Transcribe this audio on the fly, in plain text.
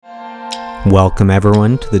Welcome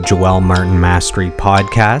everyone to the Joel Martin Mastery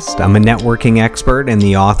Podcast. I'm a networking expert and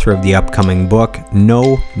the author of the upcoming book,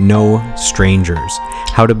 No Strangers,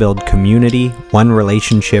 How to Build Community, One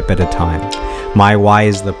Relationship at a Time. My why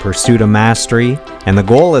is the pursuit of mastery, and the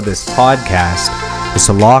goal of this podcast is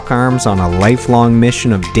to lock arms on a lifelong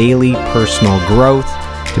mission of daily personal growth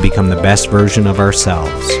to become the best version of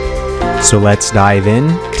ourselves. So let's dive in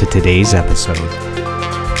to today's episode.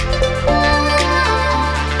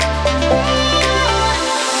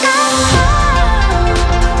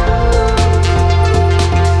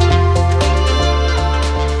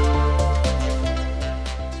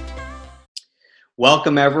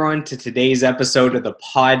 Welcome everyone to today's episode of the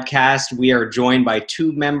podcast. We are joined by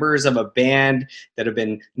two members of a band that have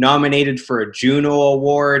been nominated for a Juno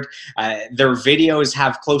Award. Their videos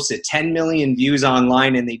have close to 10 million views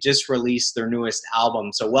online, and they just released their newest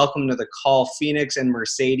album. So welcome to the call, Phoenix and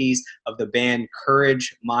Mercedes of the band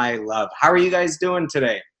Courage My Love. How are you guys doing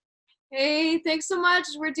today? Hey, thanks so much.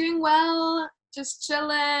 We're doing well. Just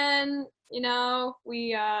chilling. You know,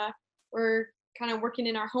 we're kind of working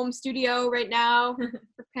in our home studio right now for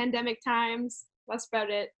pandemic times. That's about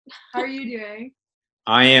it. How are you doing?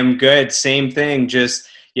 I am good. Same thing. Just,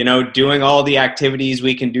 doing all the activities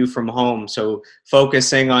we can do from home. So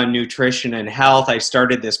focusing on nutrition and health. I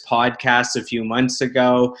started this podcast a few months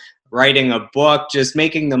ago, writing a book, just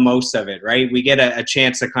making the most of it, right? We get a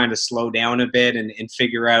chance to kind of slow down a bit and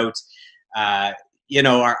figure out,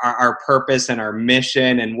 our purpose and our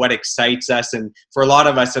mission and what excites us. And for a lot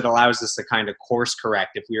of us, it allows us to kind of course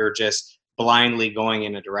correct if we were just blindly going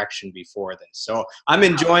in a direction before this. So I'm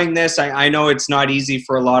enjoying this. I know it's not easy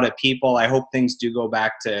for a lot of people. I hope things do go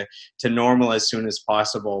back to normal as soon as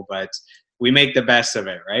possible, but we make the best of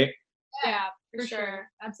it, right? Yeah, for sure.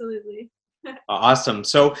 Absolutely. Awesome.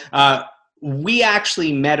 So, we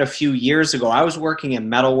actually met a few years ago. I was working at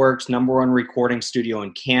Metalworks, #1 recording studio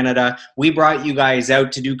in Canada. We brought you guys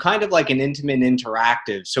out to do kind of like an intimate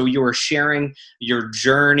interactive. So you were sharing your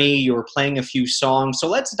journey, you were playing a few songs. So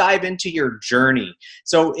let's dive into your journey.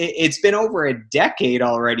 So it's been over a decade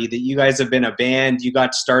already that you guys have been a band. You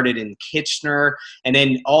got started in Kitchener, and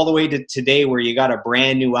then all the way to today where you got a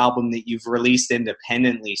brand new album that you've released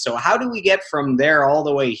independently. So how do we get from there all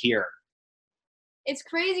the way here? It's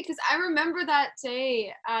crazy because I remember that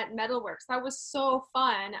day at Metalworks. That was so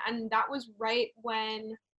fun. And that was right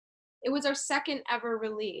when it was our second ever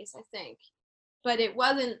release, I think. But it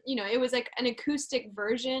wasn't, it was like an acoustic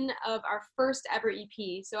version of our first ever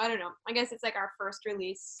EP. So I don't know. I guess it's like our first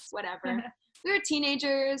release, whatever. We were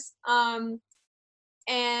teenagers.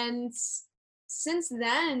 And since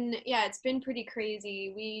then, yeah, it's been pretty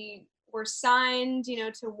crazy. We were signed,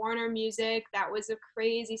 to Warner Music. That was a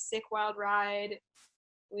crazy, sick, wild ride.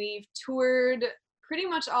 We've toured pretty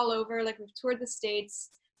much all over. Like, we've toured the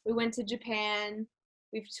States. We went to Japan.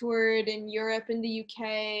 We've toured in Europe, in the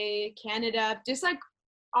UK, Canada, just like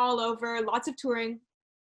all over, lots of touring.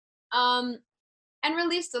 And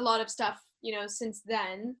released a lot of stuff, since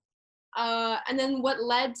then. And then what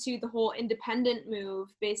led to the whole independent move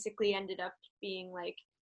basically ended up being like,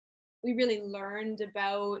 we really learned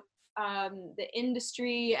about the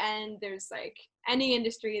industry, and there's like any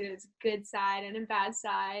industry, there's a good side and a bad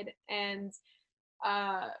side, and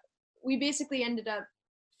we basically ended up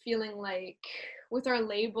feeling like with our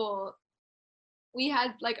label we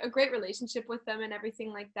had like a great relationship with them and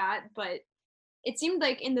everything like that, but it seemed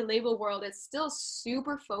like in the label world it's still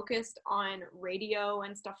super focused on radio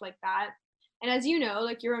and stuff like that. And as you know,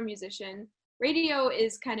 like, you're a musician, radio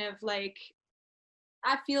is kind of like,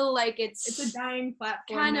 I feel like it's a dying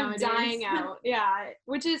platform kind nowadays. of dying out. Yeah,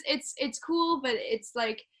 which is it's cool, but it's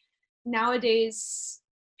like nowadays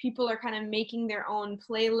people are kind of making their own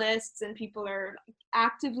playlists and people are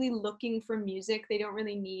actively looking for music. They don't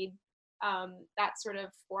really need that sort of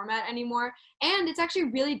format anymore, and it's actually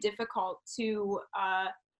really difficult to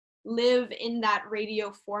live in that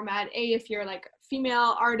radio format. A, if you're like a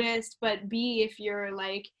female artist, but B, if you're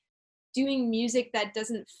like doing music that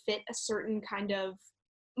doesn't fit a certain kind of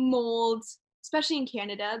mold, especially in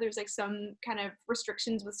Canada. There's like some kind of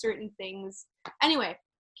restrictions with certain things. Anyway, in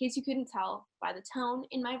case you couldn't tell by the tone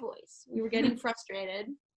in my voice, we were getting frustrated.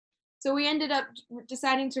 So we ended up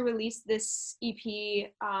deciding to release this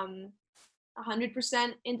EP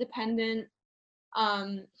 100% independent.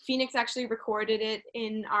 Phoenix actually recorded it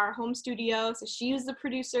in our home studio, so she was the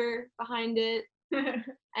producer behind it.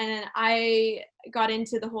 And I got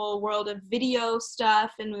into the whole world of video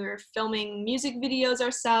stuff, and we were filming music videos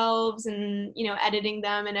ourselves and, editing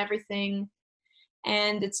them and everything.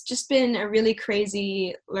 And it's just been a really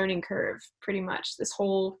crazy learning curve, pretty much, this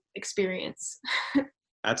whole experience.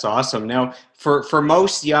 That's awesome. Now, for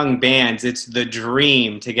most young bands, it's the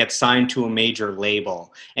dream to get signed to a major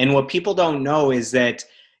label. And what people don't know is that,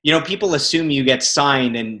 people assume you get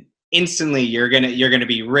signed and instantly you're gonna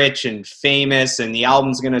be rich and famous and the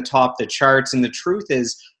album's gonna top the charts. And the truth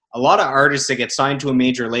is, a lot of artists that get signed to a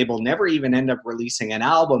major label never even end up releasing an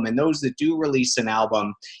album. And those that do release an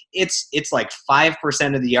album, it's like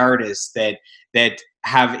 5% of the artists that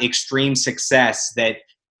have extreme success that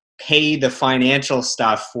pay the financial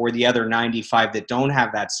stuff for the other 95 that don't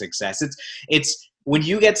have that success. It's when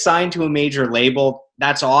you get signed to a major label,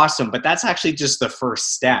 that's awesome, but that's actually just the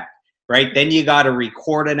first step, right? Then you got to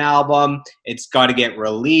record an album. It's got to get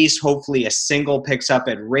released. Hopefully a single picks up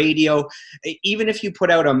at radio. Even if you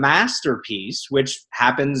put out a masterpiece, which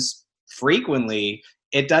happens frequently,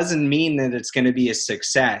 it doesn't mean that it's going to be a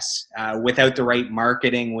success without the right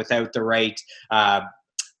marketing, without the right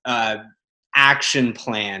action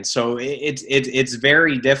plan. So it's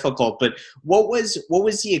very difficult. But what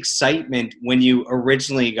was the excitement when you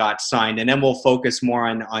originally got signed? And then we'll focus more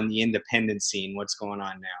on the independent scene. What's going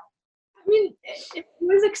on now? I mean, it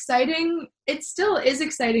was exciting. It still is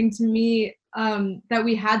exciting to me that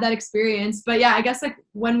we had that experience. But yeah, I guess like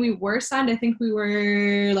when we were signed, I think we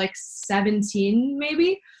were like 17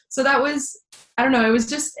 maybe. So that was, I don't know, it was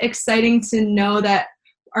just exciting to know that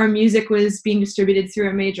our music was being distributed through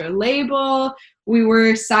a major label. We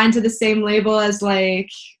were signed to the same label as like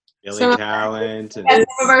Billy Talent and some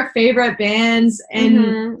of our favorite bands.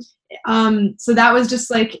 And so that was just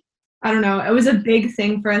like, I don't know, it was a big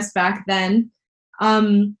thing for us back then.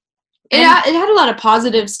 It had a lot of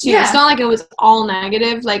positives too. Yeah. It's not like it was all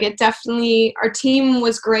negative. Like it definitely, our team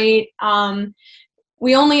was great.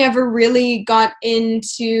 We only ever really got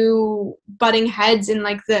into butting heads in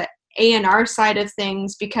like the A&R side of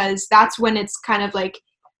things, because that's when it's kind of like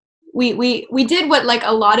we did what like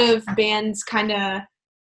a lot of bands kind of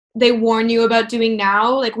they warn you about doing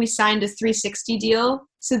now. Like we signed a 360 deal,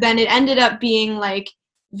 so then it ended up being like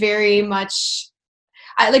very much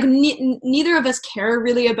neither of us care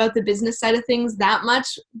really about the business side of things that much,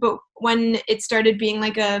 but when it started being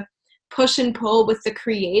like a push and pull with the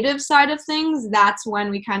creative side of things, that's when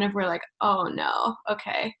we kind of were like, oh no,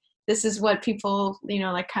 okay, this is what people,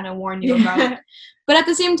 like kind of warn you about. But at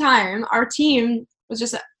the same time, our team was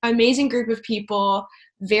just an amazing group of people,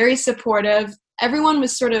 very supportive. Everyone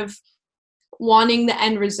was sort of wanting the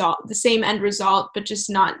same end result, but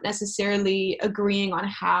just not necessarily agreeing on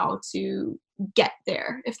how to get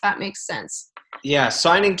there, if that makes sense. Yeah,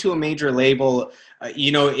 signing to a major label,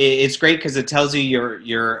 it's great because it tells you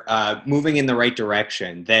you're moving in the right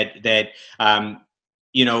direction. That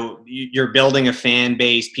you're building a fan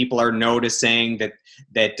base. People are noticing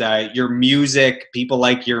that your music, people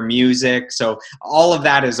like your music. So all of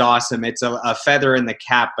that is awesome. It's a feather in the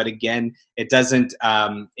cap. But again, it doesn't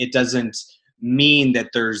mean that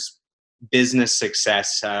there's business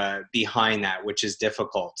success behind that, which is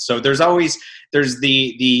difficult. So there's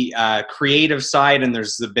the creative side and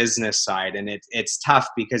there's the business side, and it's tough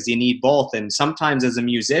because you need both. And sometimes as a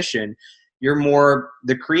musician, you're more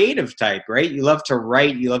the creative type, right? You love to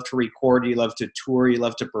write, you love to record, you love to tour, you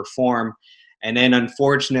love to perform. And then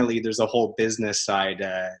unfortunately, there's a whole business side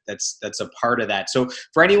that's a part of that. So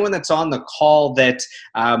for anyone that's on the call that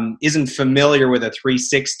isn't familiar with a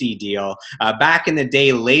 360 deal, back in the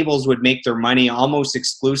day, labels would make their money almost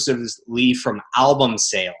exclusively from album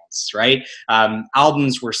sales, right?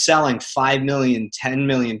 Albums were selling 5 million, 10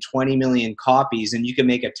 million, 20 million copies, and you could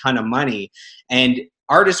make a ton of money. And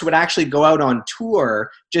artists would actually go out on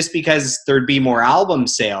tour just because there'd be more album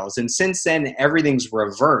sales. And since then, everything's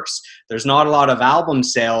reversed. There's not a lot of album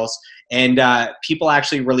sales, and people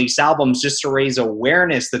actually release albums just to raise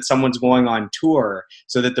awareness that someone's going on tour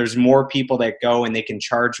so that there's more people that go and they can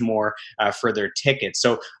charge more for their tickets.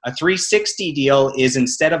 So a 360 deal is,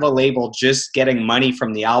 instead of a label just getting money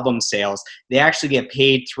from the album sales, they actually get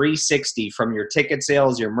paid 360 from your ticket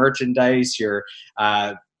sales, your merchandise, your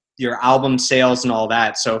album sales and all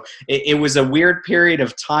that. So it was a weird period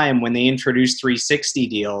of time when they introduced 360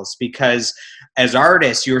 deals, because as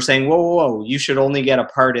artists, you were saying, whoa, you should only get a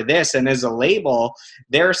part of this. And as a label,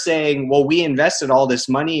 they're saying, well, we invested all this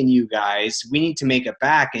money in you guys. We need to make it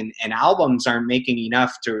back. And albums aren't making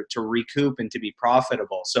enough to recoup and to be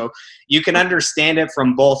profitable. So you can understand it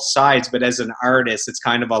from both sides. But as an artist, it's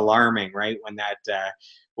kind of alarming, right? When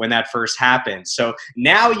that first happened. So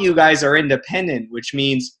now you guys are independent, which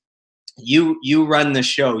means you run the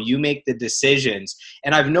show, you make the decisions.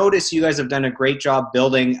 And I've noticed you guys have done a great job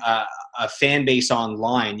building a fan base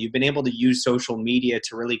online. You've been able to use social media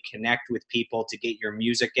to really connect with people, to get your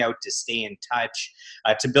music out, to stay in touch,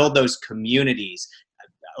 to build those communities.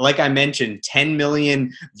 like I mentioned, 10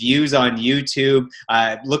 million views on YouTube.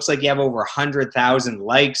 Looks like you have over 100,000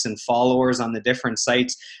 likes and followers on the different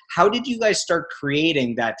sites. How did you guys start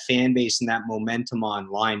creating that fan base and that momentum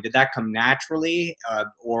online? Did that come naturally,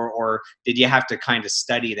 or did you have to kind of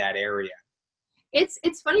study that area?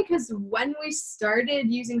 It's funny because when we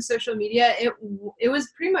started using social media, it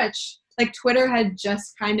was pretty much like Twitter had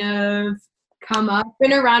just kind of come up.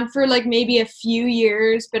 Been around for like maybe a few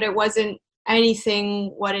years, but it wasn't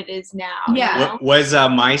anything what it is now. Yeah. You know? Was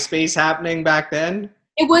MySpace happening back then?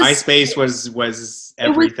 It was. MySpace was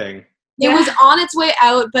everything. It was on its way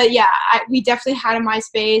out, but yeah, we definitely had a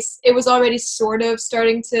MySpace. It was already sort of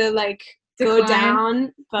starting to like go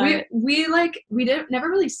down, but we never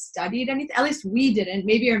really studied anything. At least we didn't.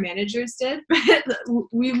 Maybe our managers did, but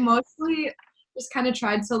we mostly just kind of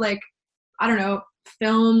tried to like, I don't know,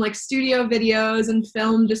 film like studio videos and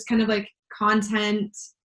film just kind of like content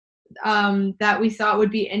that we thought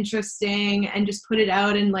would be interesting and just put it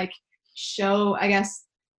out and like show, I guess,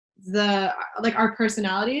 the like our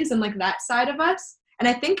personalities and like that side of us. And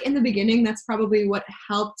I think in the beginning that's probably what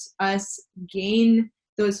helped us gain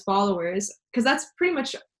those followers, because that's pretty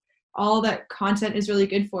much all that content is really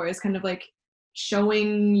good for, is kind of like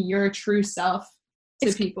showing your true self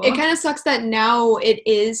to people. It kind of sucks that now it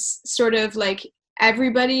is sort of like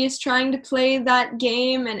everybody is trying to play that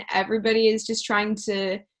game and everybody is just trying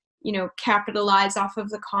to, you know, capitalize off of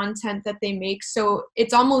the content that they make. So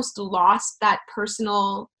it's almost lost that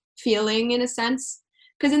personal feeling in a sense.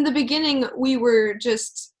 Because in the beginning, we were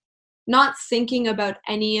just not thinking about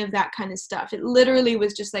any of that kind of stuff. It literally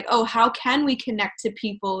was just like, oh, how can we connect to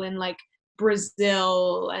people in like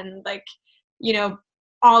Brazil and like, you know,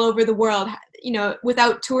 all over the world, you know,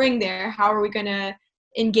 without touring there? How are we going to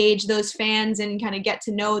engage those fans and kind of get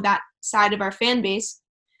to know that side of our fan base?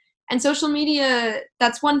 And social media,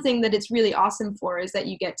 that's one thing that it's really awesome for, is that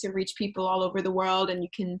you get to reach people all over the world and you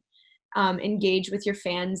can engage with your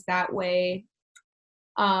fans that way.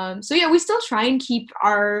 So yeah, we still try and keep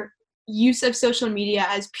our use of social media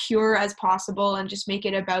as pure as possible and just make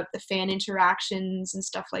it about the fan interactions and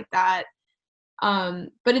stuff like that.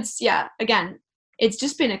 But it's, yeah, again, it's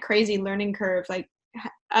just been a crazy learning curve, like,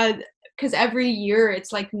 because every year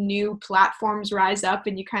it's like new platforms rise up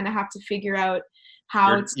and you kind of have to figure out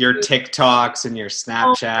how your TikToks and your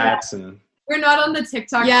Snapchats. And we're not on the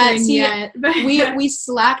TikTok thing yet. we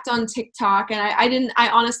slacked on TikTok, and I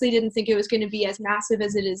honestly didn't think it was going to be as massive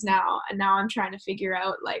as it is now. And now I'm trying to figure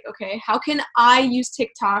out like, okay, how can I use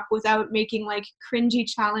TikTok without making like cringy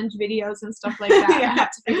challenge videos and stuff like that? Yeah. I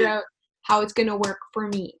have to figure out how it's going to work for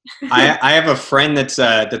me. I have a friend that's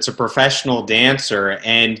a professional dancer,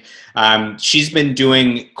 and she's been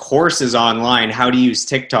doing courses online, how to use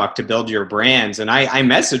TikTok to build your brands. And I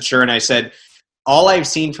messaged her and I said, all I've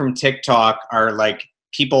seen from TikTok are like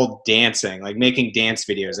people dancing, like making dance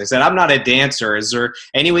videos. I said, I'm not a dancer. Is there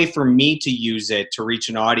any way for me to use it to reach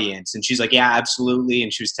an audience? And she's like, yeah, absolutely.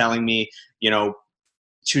 And she was telling me,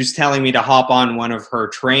 to hop on one of her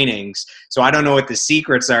trainings. So I don't know what the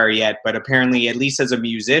secrets are yet, but apparently, at least as a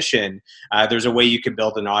musician, there's a way you could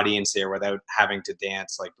build an audience there without having to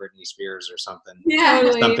dance like Britney Spears or something. Yeah,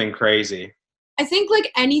 totally. Something crazy. I think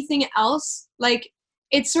like anything else, like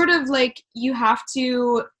it's sort of like you have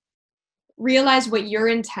to realize what your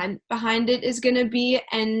intent behind it is going to be.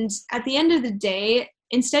 And at the end of the day,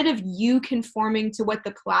 instead of you conforming to what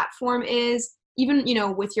the platform is, even, you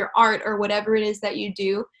know, with your art or whatever it is that you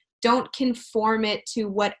do, don't conform it to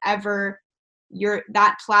whatever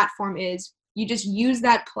that platform is. You just use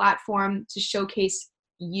that platform to showcase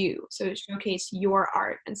you. So to showcase your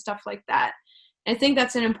art and stuff like that. And I think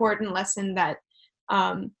that's an important lesson that,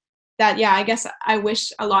 yeah, I guess I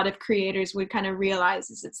wish a lot of creators would kind of realize,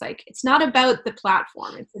 is it's like, it's not about the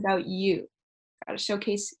platform. It's about you. Got to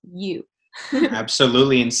showcase you.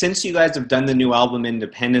 Absolutely. And since you guys have done the new album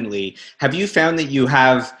independently, have you found that you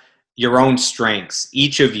have your own strengths,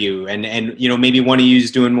 each of you, and you know, maybe one of you is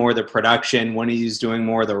doing more of the production, one of you is doing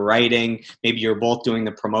more of the writing, maybe you're both doing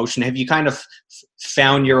the promotion. Have you kind of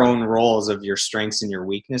found your own roles of your strengths and your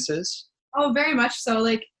weaknesses? Oh, very much so.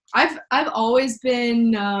 Like I've always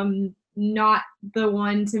been not the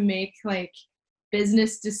one to make like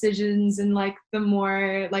business decisions, and like the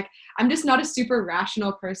more like, I'm just not a super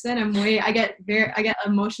rational person. I get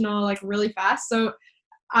emotional like really fast. So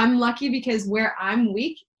I'm lucky because where I'm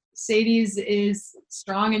weak, Sadie's is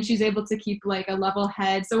strong and she's able to keep like a level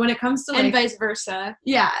head. So when it comes to like, and vice versa.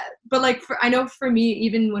 Yeah. But like I know for me,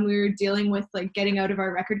 even when we were dealing with like getting out of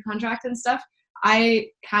our record contract and stuff, I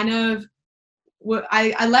kind of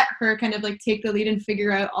I let her kind of like take the lead and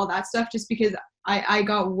figure out all that stuff, just because I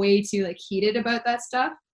got way too like heated about that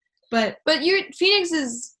stuff. But Phoenix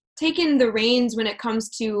is taking the reins when it comes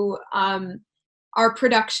to our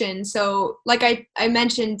production. So like I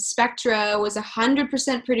mentioned, Spectra was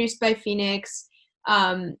 100% produced by Phoenix,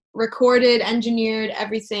 recorded, engineered,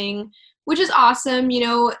 everything, which is awesome. You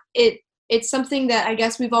know, it's something that I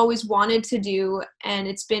guess we've always wanted to do, and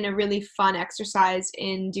it's been a really fun exercise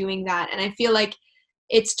in doing that. And I feel like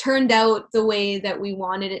it's turned out the way that we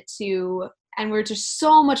wanted it to, and we're just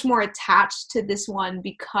so much more attached to this one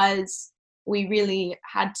because we really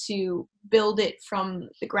had to build it from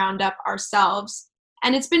the ground up ourselves.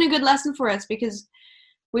 And it's been a good lesson for us because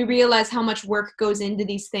we realize how much work goes into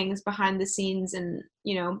these things behind the scenes. And,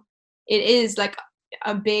 you know, it is like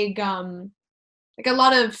a big, like a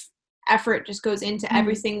lot of effort just goes into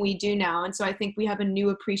everything we do now. And so I think we have a new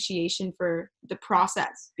appreciation for the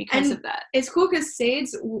process because of that. It's cool because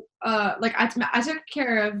Sades, like I took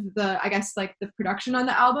care of I guess like the production on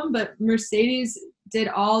the album, but Mercedes did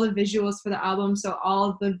all the visuals for the album. So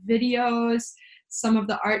all the videos, some of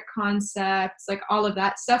the art concepts, like all of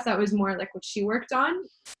that stuff, that was more like what she worked on.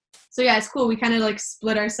 So yeah, it's cool. We kind of like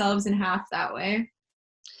split ourselves in half that way.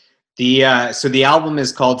 So the album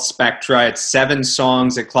is called Spectra. It's 7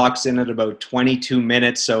 songs. It clocks in at about 22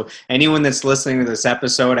 minutes. So anyone that's listening to this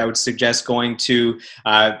episode, I would suggest going to,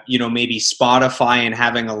 maybe Spotify and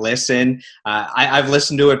having a listen. I've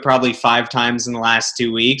listened to it probably 5 times in the last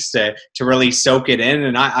 2 weeks to really soak it in,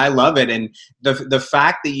 and I love it. And the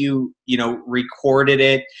fact that you recorded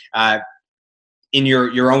it in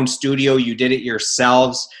your own studio, you did it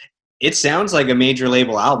yourselves. It sounds like a major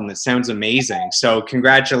label album. It sounds amazing. So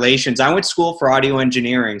congratulations. I went to school for audio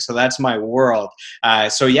engineering, so that's my world.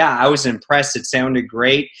 So yeah, I was impressed. It sounded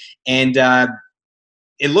great. And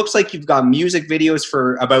it looks like you've got music videos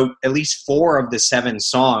for about at least 4 of the 7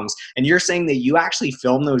 songs. And you're saying that you actually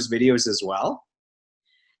filmed those videos as well?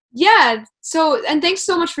 Yeah. So, and thanks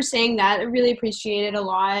so much for saying that. I really appreciate it a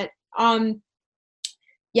lot.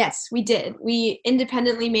 Yes, we did. We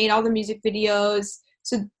independently made all the music videos.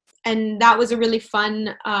 And that was a really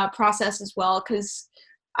fun process as well, because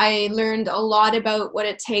I learned a lot about what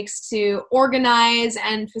it takes to organize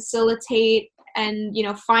and facilitate and,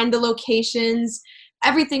 find the locations,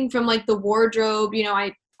 everything from like the wardrobe.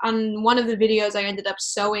 On one of the videos, I ended up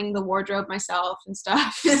sewing the wardrobe myself and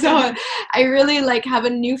stuff. So I really have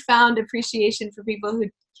a newfound appreciation for people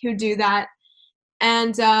who do that.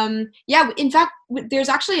 And in fact, there's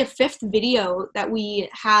actually a 5th video that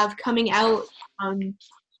we have coming out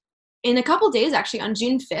in a couple days, actually, on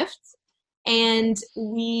June 5th. And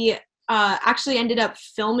we actually ended up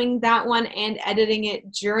filming that one and editing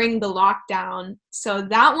it during the lockdown. So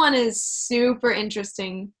that one is super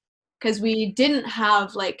interesting because we didn't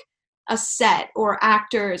have a set or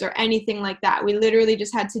actors or anything like that. We literally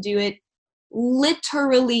just had to do it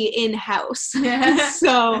literally in-house.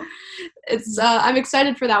 So it's I'm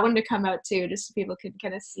excited for that one to come out too, just so people can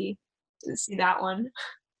kind of see that one.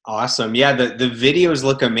 Awesome. Yeah, the videos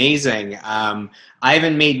look amazing. I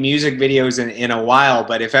haven't made music videos in a while,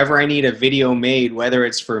 but if ever I need a video made, whether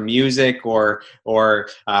it's for music or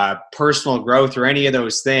personal growth or any of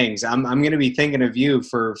those things, I'm going to be thinking of you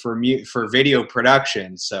for video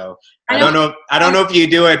production. So I don't know if you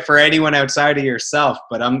do it for anyone outside of yourself,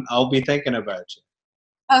 but I'll be thinking about you.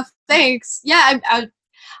 Oh, thanks. Yeah,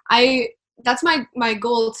 I that's my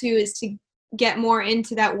goal too, is to get more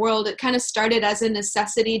into that world. It kind of started as a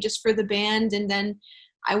necessity just for the band, and then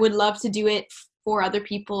I would love to do it for other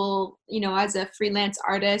people, as a freelance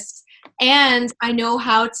artist. And I know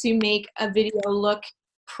how to make a video look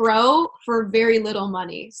pro for very little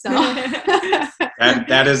money. So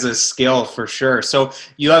that is a skill for sure. So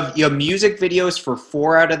you have music videos for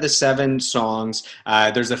 4 out of the 7 songs.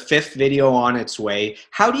 There's a 5th video on its way.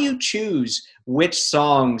 How do you choose which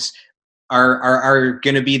songs are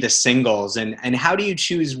going to be the singles, and how do you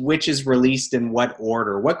choose which is released in what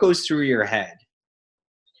order? What goes through your head?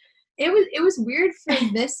 It was weird for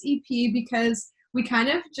this EP because we kind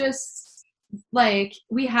of just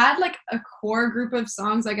we had a core group of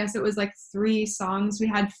songs. I guess it was 3 songs we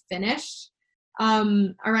had finished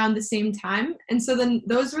around the same time, and so then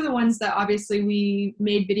those were the ones that obviously we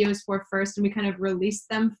made videos for first, and we kind of released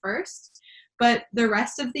them first. But the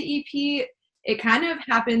rest of the EP, it kind of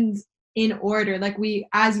happened in order.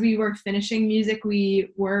 As we were finishing music, we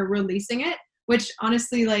were releasing it, which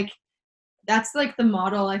honestly, that's the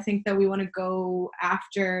model I think that we want to go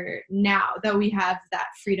after now that we have that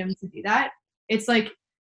freedom to do that. It's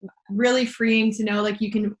really freeing to know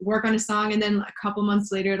you can work on a song and then a couple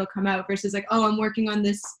months later it'll come out, versus I'm working on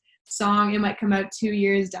this song, it might come out 2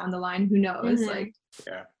 years down the line, who knows. Mm-hmm.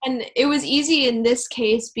 Yeah. And it was easy in this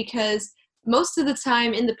case because most of the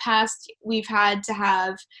time in the past, we've had to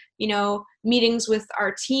have, meetings with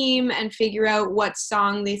our team and figure out what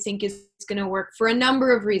song they think is going to work for a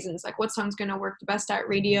number of reasons. Like what song's going to work the best at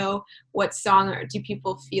radio, what song do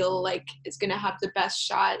people feel like is going to have the best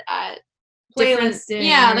shot at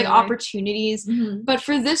different opportunities. Mm-hmm. But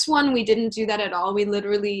for this one, we didn't do that at all. We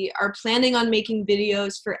literally are planning on making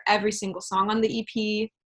videos for every single song on the EP.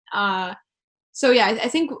 So yeah, I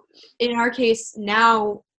think in our case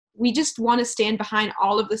now, we just want to stand behind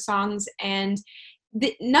all of the songs, and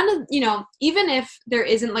none of, even if there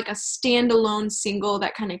isn't like a standalone single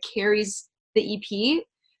that kind of carries the EP,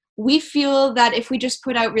 we feel that if we just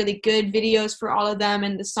put out really good videos for all of them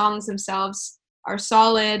and the songs themselves are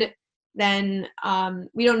solid, then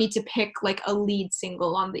we don't need to pick like a lead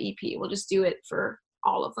single on the EP. We'll just do it for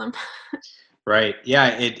all of them. Right.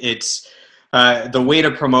 Yeah. It's the way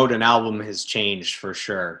to promote an album has changed for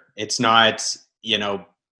sure. It's not,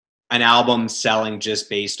 an album selling just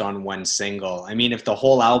based on one single. I mean, if the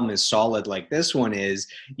whole album is solid like this one is,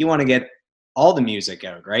 you want to get all the music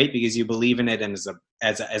out, right? Because you believe in it and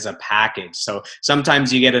as a package. So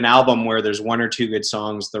sometimes you get an album where there's one or two good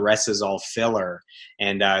songs, the rest is all filler,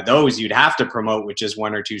 and those you'd have to promote with just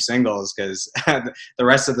one or two singles because the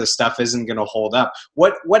rest of the stuff isn't going to hold up.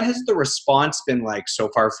 What has the response been like so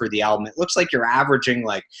far for the album? It looks like you're averaging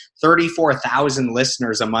like 34,000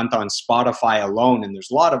 listeners a month on Spotify alone, and there's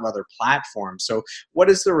a lot of other platforms. So what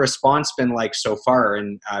has the response been like so far?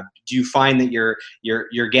 And do you find that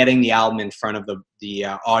you're getting the album in front of the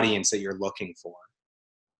audience that you're looking for?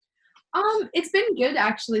 It's been good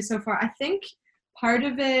actually so far. I think part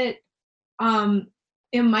of it,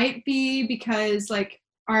 it might be because like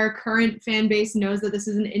our current fan base knows that this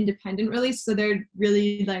is an independent release, so they're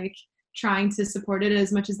really like trying to support it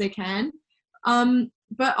as much as they can.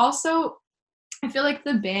 But also I feel like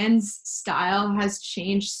the band's style has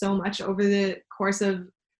changed so much over the course of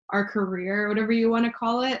our career, or whatever you want to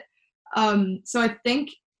call it. So I think,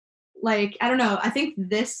 like, I don't know, I think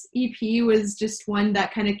this EP was just one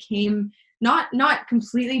that kind of came not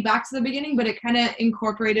completely back to the beginning, but it kind of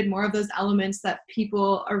incorporated more of those elements that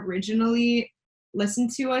people originally listened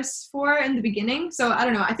to us for in the beginning. So I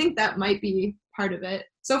don't know, I think that might be part of it.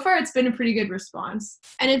 So far it's been a pretty good response.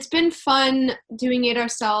 And it's been fun doing it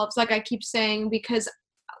ourselves, like I keep saying, because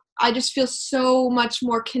I just feel so much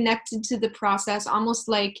more connected to the process, almost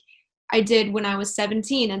like I did when I was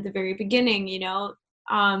 17 at the very beginning,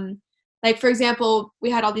 Like, for example,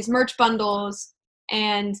 we had all these merch bundles,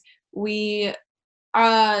 and we,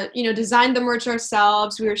 designed the merch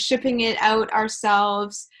ourselves. We were shipping it out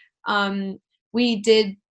ourselves. We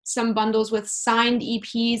did some bundles with signed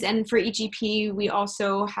EPs, and for each EP, we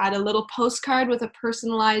also had a little postcard with a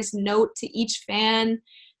personalized note to each fan.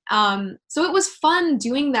 So it was fun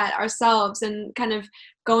doing that ourselves and kind of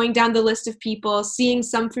going down the list of people, seeing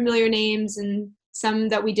some familiar names and some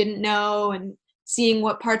that we didn't know, and seeing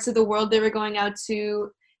what parts of the world they were going out to.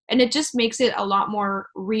 And it just makes it a lot more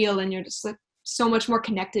real, and you're just like so much more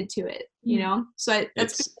connected to it, So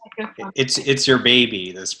that's it's your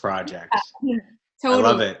baby, this project. Yeah, totally. I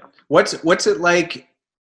love it. What's it like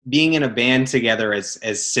being in a band together as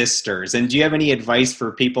sisters? And do you have any advice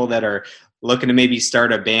for people that are looking to maybe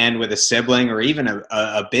start a band with a sibling, or even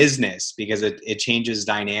a business, because it changes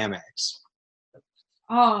dynamics?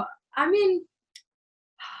 Oh, I mean,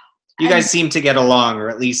 you guys seem to get along, or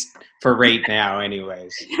at least for right now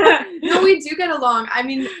anyways. No, we do get along. I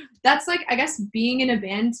mean, that's like, I guess being in a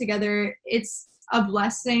band together, it's a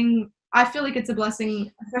blessing. I feel like it's a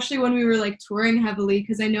blessing, especially when we were like touring heavily,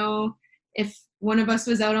 because I know if one of us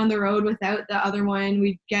was out on the road without the other one,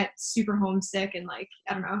 we'd get super homesick, and like,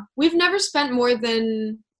 I don't know. We've never spent more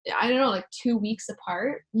than, like 2 weeks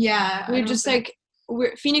apart. Yeah. We're just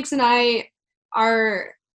Phoenix and I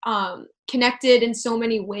are connected in so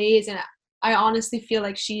many ways, and I honestly feel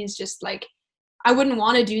like she's just like, I wouldn't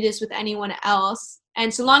want to do this with anyone else.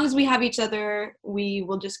 And so long as we have each other, we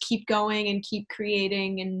will just keep going and keep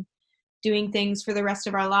creating and doing things for the rest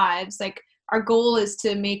of our lives. Like, our goal is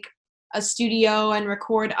to make a studio and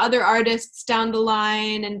record other artists down the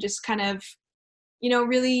line, and just kind of,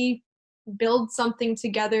 really build something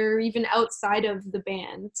together even outside of the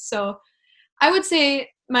band. So I would say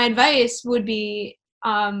my advice would be,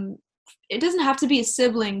 it doesn't have to be a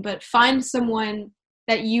sibling, but find someone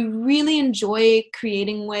that you really enjoy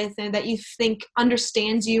creating with, and that you think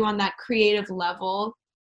understands you on that creative level,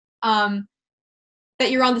 that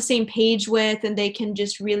you're on the same page with, and they can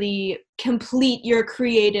just really complete your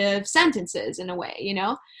creative sentences in a way,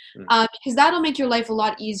 because that'll make your life a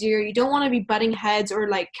lot easier. You don't want to be butting heads or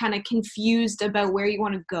like kind of confused about where you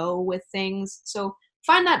want to go with things. So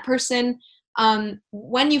find that person.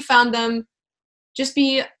 When you found them, just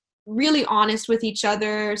be really honest with each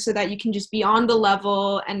other so that you can just be on the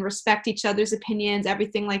level and respect each other's opinions,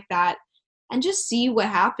 everything like that, and just see what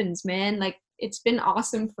happens, man. Like, it's been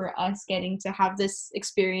awesome for us getting to have this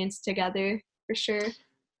experience together, for sure.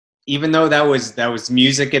 Even though that was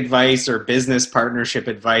music advice or business partnership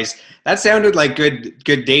advice, that sounded like good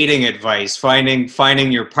dating advice,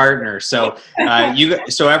 finding your partner. So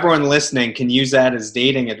so everyone listening can use that as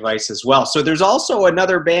dating advice as well. So there's also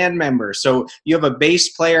another band member. So you have a bass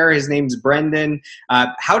player. His name's Brendan.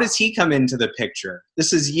 How does he come into the picture?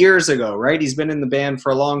 This is years ago, right? He's been in the band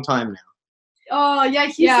for a long time now. Oh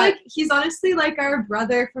yeah, he's honestly like our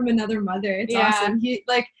brother from another mother. It's awesome. He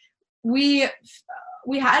like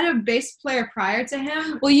we had a bass player prior to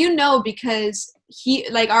him. Well, because he,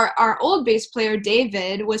 like, our old bass player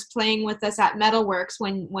David was playing with us at Metalworks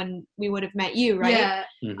when we would have met you, right? Yeah.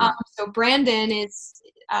 Mm-hmm. So Brandon is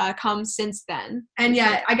come since then. And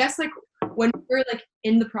yeah, I guess like when we were like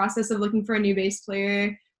in the process of looking for a new bass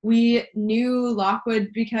player, we knew Lockwood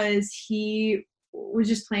because he was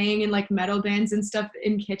just playing in like metal bands and stuff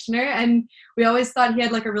in Kitchener, and we always thought he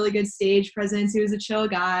had like a really good stage presence. He was a chill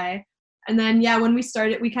guy. And then, yeah, when we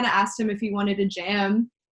started, we kind of asked him if he wanted to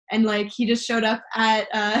jam. And, like, he just showed up at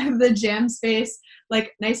the jam space,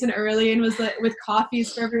 like, nice and early and was, like, with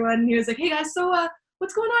coffees for everyone. And he was like, hey, guys, so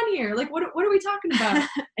what's going on here? Like, what are we talking about?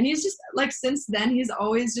 And he's just, like, since then, he's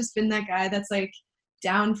always just been that guy that's, like,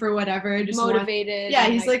 down for whatever. Just motivated.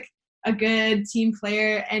 He's, like, a good team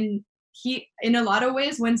player. And he, in a lot of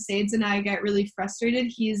ways, when Sades and I get really frustrated,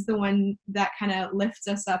 he's the one that kind of lifts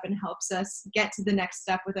us up and helps us get to the next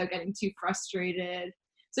step without getting too frustrated.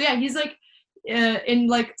 So yeah, he's like, in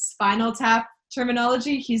like Spinal Tap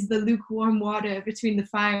terminology, he's the lukewarm water between the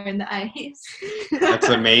fire and the ice. That's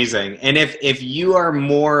amazing. And if you are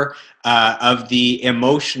more of the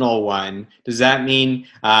emotional one, does that mean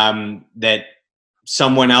that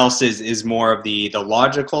someone else is more of the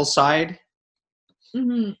logical side?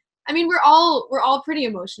 Mm-hmm. I mean, we're all pretty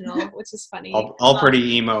emotional, which is funny. All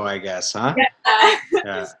pretty emo, I guess, huh?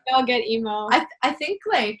 Yeah. We all get emo. I think,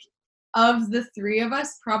 like, of the three of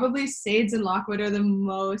us, probably Sades and Lockwood are the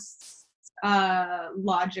most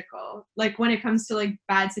logical, like, when it comes to, like,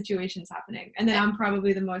 bad situations happening. And then I'm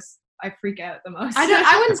probably the most, I freak out the most.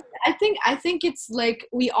 I think it's, like,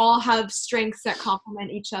 we all have strengths that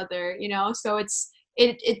complement each other, you know? So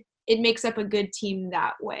it makes up a good team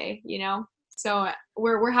that way, you know? So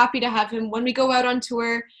we're happy to have him. When we go out on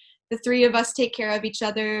tour, the three of us take care of each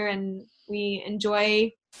other and we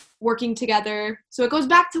enjoy working together. So it goes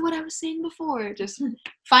back to what I was saying before. Just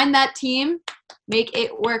find that team, make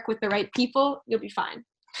it work with the right people, you'll be fine.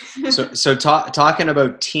 So talking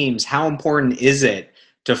about teams, how important is it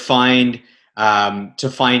to find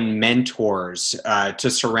mentors, to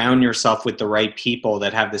surround yourself with the right people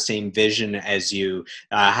that have the same vision as you,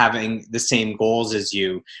 having the same goals as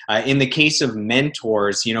you? In the case of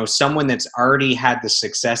mentors, you know, someone that's already had the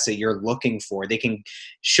success that you're looking for, they can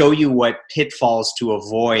show you what pitfalls to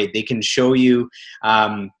avoid. They can show you,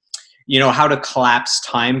 how to collapse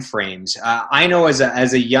time frames. I know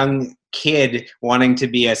as a young kid wanting to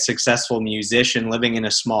be a successful musician living in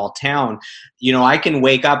a small town, you know, I can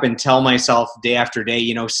wake up and tell myself day after day,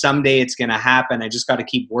 you know, someday it's going to happen. I just got to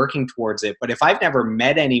keep working towards it. But if I've never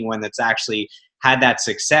met anyone that's actually had that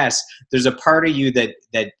success, there's a part of you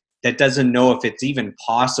that doesn't know if it's even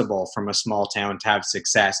possible from a small town to have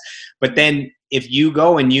success. But then if you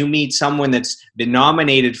go and you meet someone that's been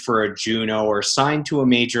nominated for a Juno or signed to a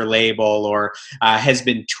major label or has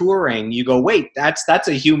been touring, you go, wait, that's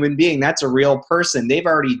a human being. That's a real person. They've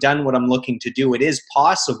already done what I'm looking to do. It is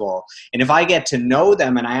possible. And if I get to know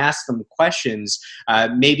them and I ask them questions,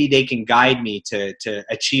 maybe they can guide me to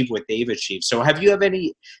achieve what they've achieved. So have you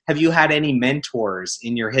had any mentors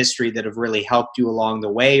in your history that have really helped you along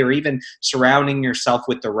the way, or even surrounding yourself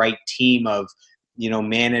with the right team of, you know,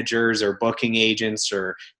 managers or booking agents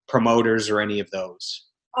or promoters or any of those?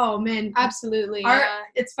 Oh man, absolutely.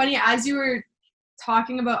 It's funny, as you were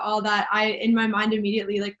talking about all that, in my mind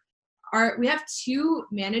immediately, like, we have two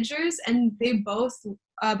managers, and they both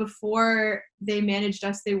before they managed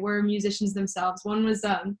us, they were musicians themselves. One was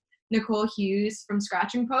Nicole Hughes from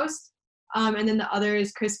Scratching Post, and then the other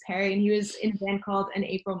is Chris Perry, and he was in a band called An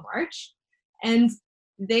April March. And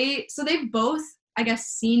they've both, I guess,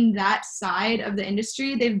 seen that side of the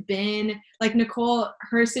industry. They've been, like, Nicole,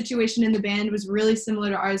 her situation in the band was really similar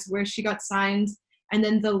to ours, where she got signed and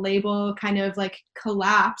then the label kind of, like,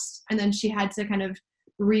 collapsed, and then she had to kind of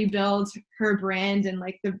rebuild her brand and,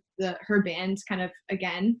 like, her band kind of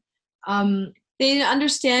again. They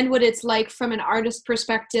understand what it's like from an artist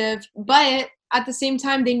perspective, but at the same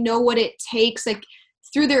time, they know what it takes. Like,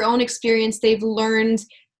 through their own experience, they've learned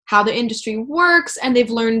how the industry works, and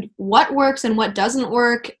they've learned what works and what doesn't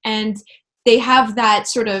work, and they have that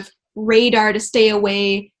sort of radar to stay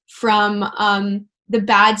away from the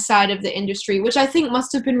bad side of the industry, which I think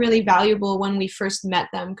must have been really valuable when we first met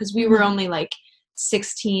them, because we were only like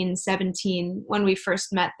 16, 17 when we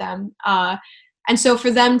first met them. And so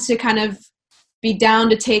for them to kind of be down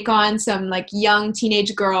to take on some like young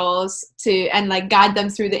teenage girls and like guide them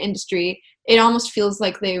through the industry, it almost feels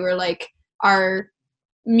like they were like our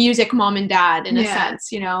music mom and dad in a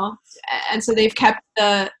sense, you know? And so they've kept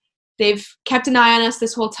an eye on us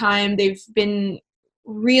this whole time. They've been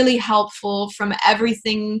really helpful, from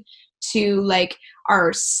everything to like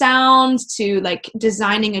our sound to like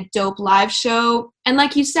designing a dope live show. And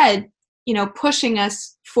like you said, you know, pushing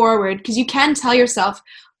us forward, because you can tell yourself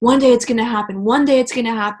one day it's going to happen, one day it's going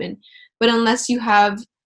to happen. But unless you have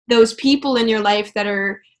those people in your life that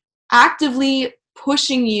are actively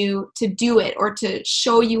pushing you to do it or to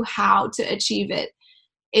show you how to achieve it,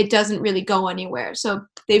 it doesn't really go anywhere. So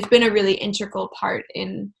they've been a really integral part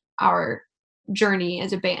in our journey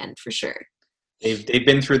as a band, for sure. They've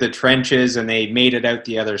been through the trenches, and they made it out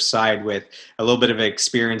the other side with a little bit of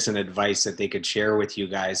experience and advice that they could share with you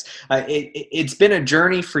guys. It's been a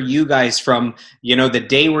journey for you guys from, you know, the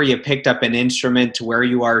day where you picked up an instrument to where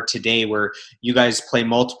you are today, where you guys play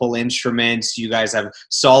multiple instruments. You guys have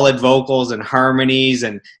solid vocals and harmonies,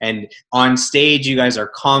 and on stage you guys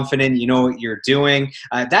are confident. You know what you're doing.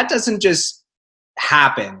 That doesn't just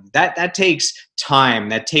happen. That takes time.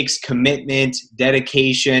 That takes commitment,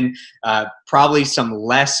 dedication, probably some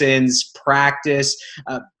lessons, practice.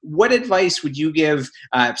 What advice would you give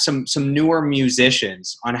some newer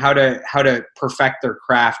musicians on how to perfect their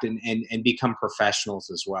craft and become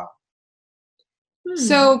professionals as well?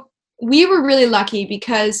 So we were really lucky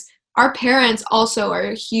because our parents also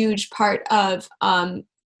are a huge part of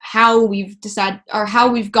how we've decided, or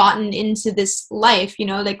how we've gotten into this life. You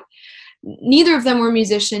know, like, neither of them were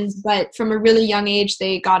musicians, but from a really young age,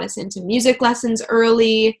 they got us into music lessons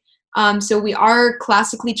early. So we are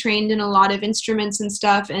classically trained in a lot of instruments and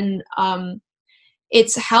stuff. And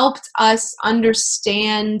it's helped us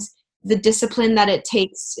understand the discipline that it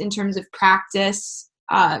takes in terms of practice.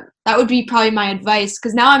 That would be probably my advice,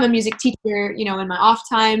 because now I'm a music teacher, you know, in my off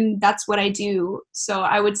time, that's what I do. So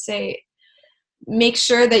I would say, make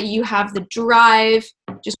sure that you have the drive,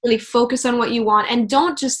 just really focus on what you want, and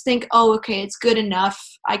don't just think, oh, okay, it's good enough,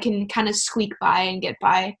 I can kind of squeak by and get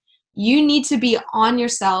by. You need to be on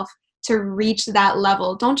yourself to reach that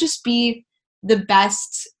level. Don't just be the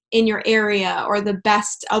best in your area or the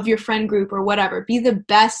best of your friend group or whatever. Be the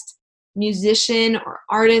best musician or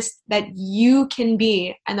artist that you can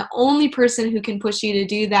be, and the only person who can push you to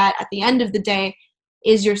do that at the end of the day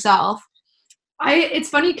is yourself. It's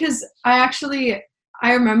funny because I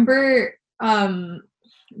remember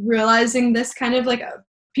realizing this kind of like,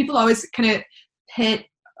 people always kind of pit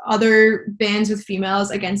other bands with females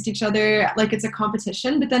against each other like it's a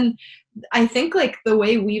competition, but then I think like the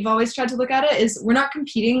way we've always tried to look at it is we're not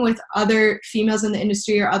competing with other females in the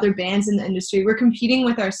industry or other bands in the industry. We're competing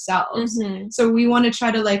with ourselves. So we want to try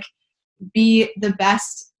to like be the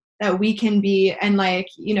best that we can be, and like,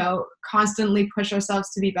 you know, constantly push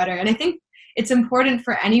ourselves to be better. And I think it's important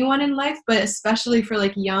for anyone in life, but especially for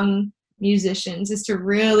like young musicians, is to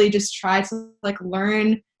really just try to like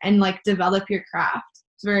learn and like develop your craft.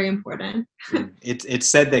 It's very important. It's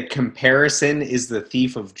said that comparison is the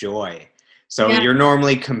thief of joy. So you're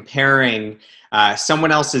normally comparing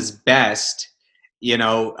someone else's best, you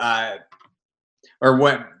know, or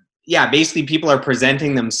what? Yeah, basically people are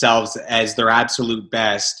presenting themselves as their absolute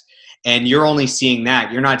best, and you're only seeing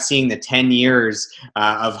that. You're not seeing the 10 years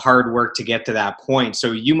of hard work to get to that point.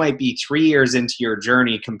 So you might be 3 years into your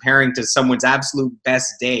journey comparing to someone's absolute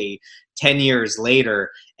best day 10 years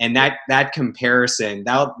later. And that comparison,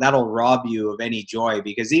 that'll rob you of any joy,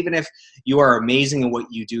 because even if you are amazing at what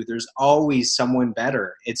you do, there's always someone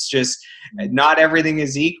better. It's just not everything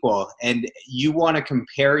is equal. And you want to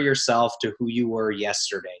compare yourself to who you were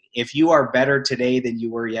yesterday. If you are better today than you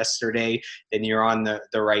were yesterday, then you're on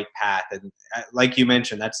the right path. And like you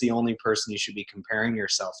mentioned, that's the only person you should be comparing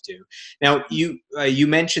yourself to. Now, you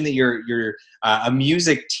mentioned that you're a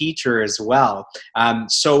music teacher as well.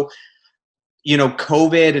 So, you know,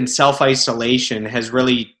 COVID and self-isolation has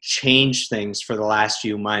really changed things for the last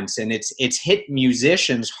few months. And it's hit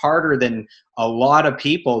musicians harder than a lot of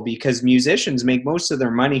people, because musicians make most of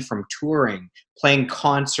their money from touring, playing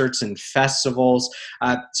concerts and festivals.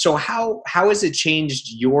 So how has it changed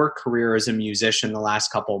your career as a musician the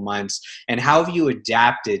last couple of months? And how have you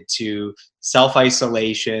adapted to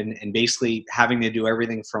self-isolation and basically having to do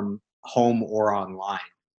everything from home or online?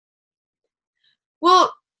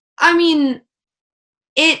 Well, I mean,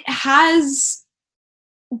 it has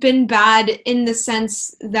been bad in the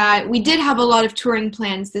sense that we did have a lot of touring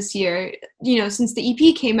plans this year. You know, since the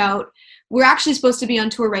EP came out, we're actually supposed to be on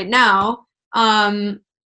tour right now.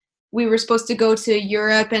 We were supposed to go to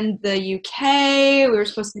Europe and the UK. We were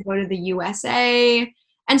supposed to go to the USA.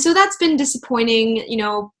 And so that's been disappointing, you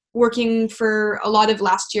know, working for a lot of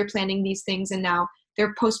last year planning these things, and now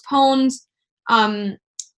they're postponed.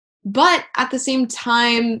 But at the same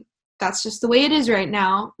time, that's just the way it is right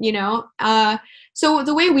now, you know? So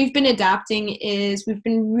the way we've been adapting is we've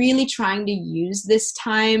been really trying to use this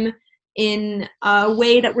time in a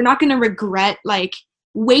way that we're not going to regret, like,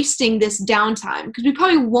 wasting this downtime, because we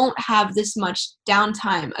probably won't have this much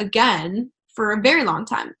downtime again for a very long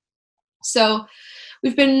time. So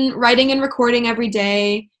we've been writing and recording every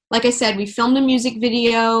day. Like I said, we filmed a music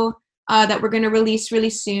video that we're going to release really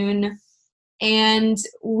soon. And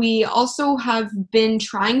we also have been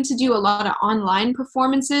trying to do a lot of online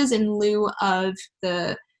performances in lieu of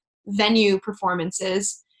the venue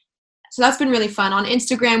performances. So that's been really fun. On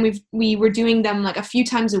Instagram, we were doing them like a few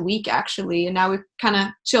times a week, actually, and now we've kind of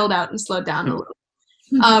chilled out and slowed down a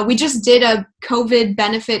little. We just did a COVID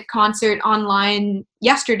benefit concert online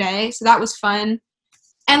yesterday, so that was fun.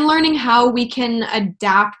 And learning how we can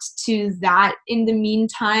adapt to that in the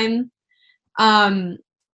meantime,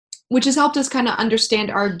 which has helped us kind of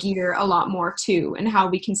understand our gear a lot more too, and how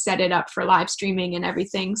we can set it up for live streaming and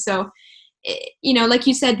everything. So, you know, like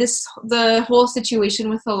you said, the whole situation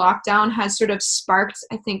with the lockdown has sort of sparked,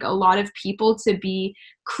 I think, a lot of people to be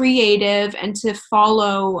creative and to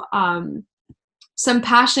follow some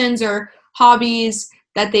passions or hobbies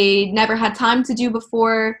that they never had time to do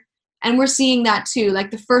before. And we're seeing that too. Like,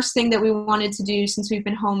 the first thing that we wanted to do since we've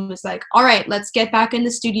been home was like, all right, let's get back in the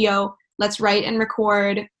studio. Let's write and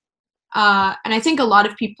record. And I think a lot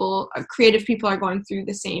of people, creative people, are going through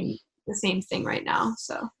the same thing right now.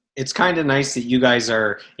 So it's kind of nice that you guys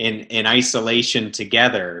are in isolation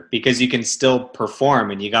together, because you can still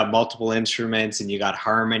perform and you got multiple instruments and you got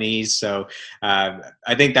harmonies. So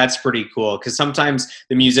I think that's pretty cool, because sometimes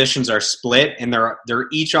the musicians are split and they're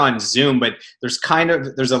each on Zoom, but there's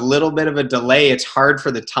a little bit of a delay. It's hard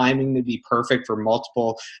for the timing to be perfect for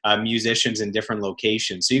multiple musicians in different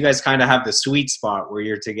locations. So you guys kind of have the sweet spot where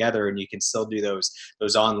you're together and you can still do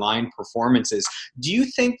those online performances. Do you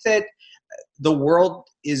think that the world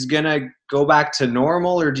is going to go back to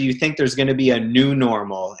normal, or do you think there's going to be a new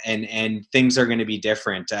normal and things are going to be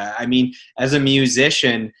different? I mean, as a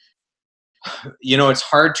musician, you know, it's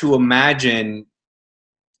hard to imagine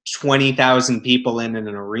 20,000 people in an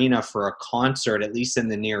arena for a concert, at least in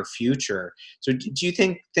the near future. So do you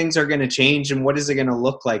think things are going to change, and what is it going to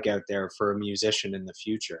look like out there for a musician in the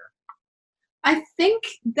future? I think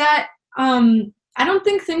that I don't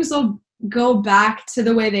think things will go back to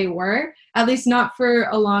the way they were, at least not for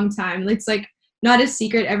a long time. It's like not a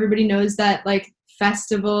secret. Everybody knows that like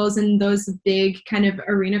festivals and those big kind of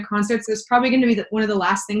arena concerts is probably going to be one of the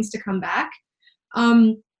last things to come back.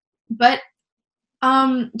 But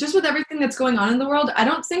just with everything that's going on in the world, I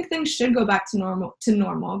don't think things should go back to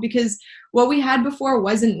normal, because what we had before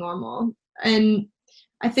wasn't normal. And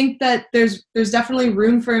I think that there's definitely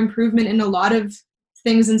room for improvement in a lot of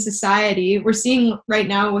things in society. We're seeing right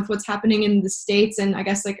now with what's happening in the States and I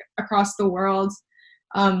guess like across the world,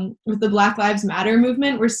 with the Black Lives Matter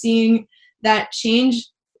movement, we're seeing that change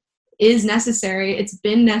is necessary. It's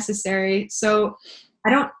been necessary. So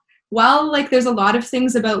while like there's a lot of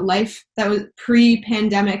things about life that was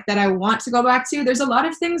pre-pandemic that I want to go back to, there's a lot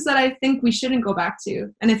of things that I think we shouldn't go back to.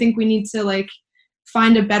 And I think we need to like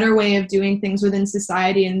find a better way of doing things within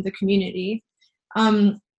society and the community.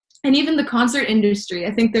 And even the concert industry,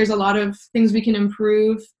 I think there's a lot of things we can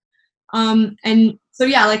improve. And so,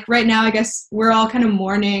 yeah, like right now, I guess we're all kind of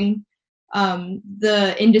mourning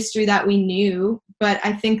the industry that we knew, but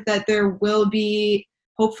I think that there will be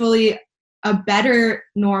hopefully a better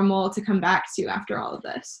normal to come back to after all of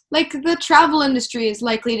this. Like the travel industry is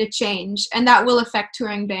likely to change, and that will affect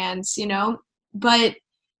touring bands, you know, but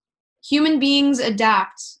human beings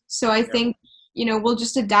adapt. So I think, you know, we'll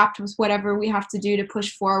just adapt with whatever we have to do to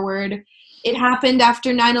push forward. It happened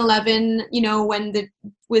after 9/11, you know, when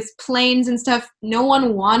with planes and stuff, no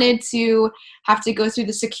one wanted to have to go through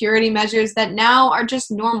the security measures that now are just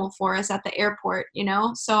normal for us at the airport, you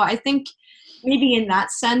know? So I think maybe in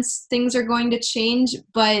that sense, things are going to change,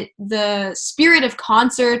 but the spirit of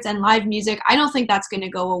concerts and live music, I don't think that's going to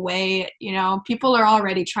go away. You know, people are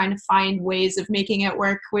already trying to find ways of making it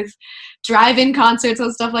work with drive-in concerts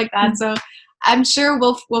and stuff like that. So I'm sure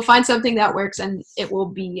we'll find something that works, and it will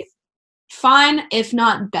be fine, if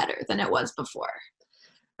not better than it was before.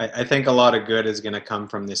 I think a lot of good is going to come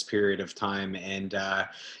from this period of time, and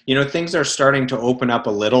things are starting to open up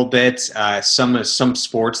a little bit. Some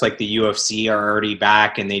sports like the UFC are already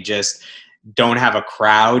back, and they just don't have a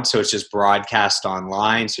crowd, so it's just broadcast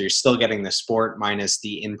online. So you're still getting the sport minus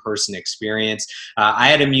the in-person experience. I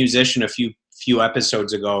had a musician a few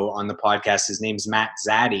episodes ago on the podcast. His name's Matt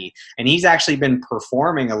Zaddy, and he's actually been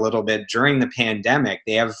performing a little bit during the pandemic.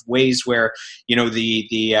 They have ways where,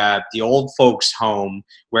 the old folks home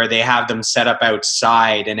where they have them set up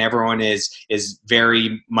outside, and everyone is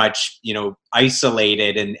very much,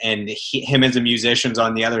 isolated, and him as a musician's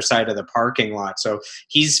on the other side of the parking lot. So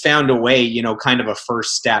he's found a way, kind of a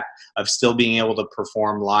first step of still being able to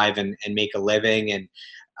perform live and make a living. And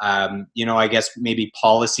I guess maybe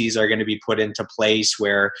policies are going to be put into place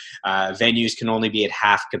where venues can only be at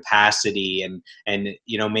half capacity, and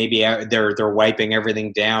maybe they're wiping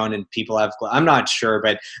everything down, and people have. I'm not sure,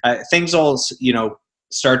 but things will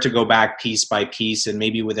start to go back piece by piece, and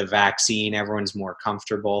maybe with a vaccine, everyone's more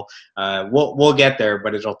comfortable. We'll get there,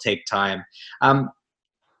 but it'll take time.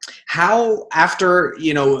 How after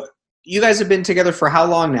you guys have been together for how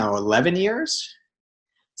long now? 11 years.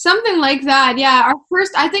 Something like that, yeah.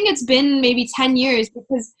 I think it's been maybe 10 years,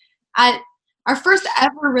 because our first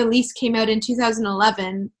ever release came out in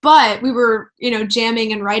 2011, but we were,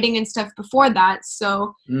 jamming and writing and stuff before that.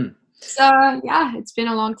 So, yeah, it's been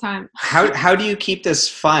a long time. How do you keep this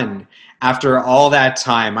fun after all that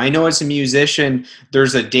time? I know as a musician,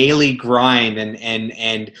 there's a daily grind,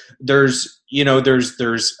 and there's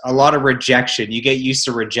a lot of rejection. You get used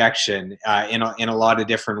to rejection in a lot of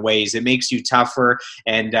different ways. It makes you tougher,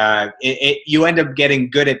 and you end up getting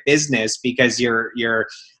good at business because you're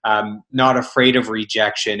not afraid of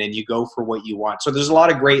rejection, and you go for what you want. So there's a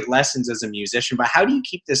lot of great lessons as a musician, but how do you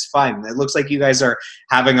keep this fun? It looks like you guys are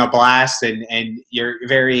having a blast, and you're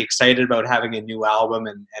very excited about having a new album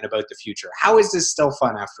and about the future. How is this still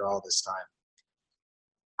fun after all this time?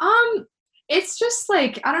 It's just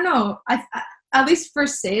like, I don't know. At least for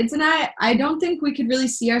Sades and I don't think we could really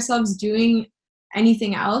see ourselves doing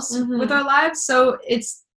anything else with our lives. So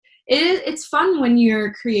it's fun when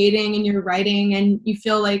you're creating and you're writing, and you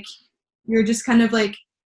feel like you're just kind of like,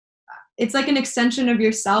 it's like an extension of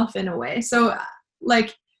yourself in a way. So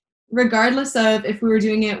like, regardless of if we were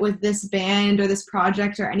doing it with this band or this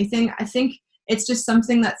project or anything, I think it's just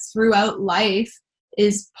something that throughout life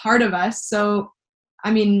is part of us. So I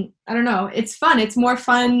mean, I don't know. It's fun. It's more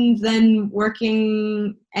fun than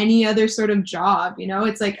working any other sort of job.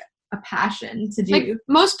 It's like a passion to do. Like,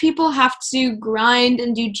 most people have to grind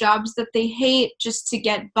and do jobs that they hate just to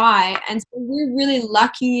get by. And so we're really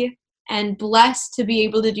lucky and blessed to be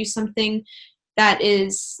able to do something that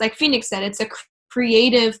is, like Phoenix said, it's a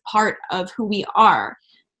creative part of who we are.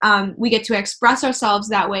 We get to express ourselves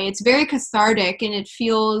that way. It's very cathartic, and it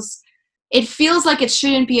feels like it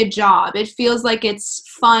shouldn't be a job. It feels like it's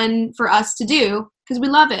fun for us to do because we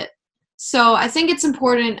love it. So I think it's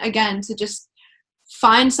important, again, to just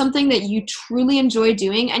find something that you truly enjoy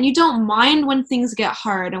doing, and you don't mind when things get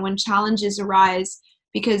hard and when challenges arise,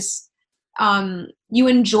 because you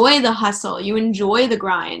enjoy the hustle, you enjoy the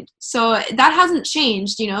grind. So that hasn't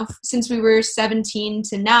changed, since we were 17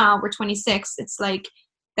 to now we're 26. It's like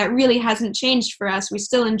that really hasn't changed for us. We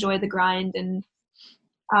still enjoy the grind, and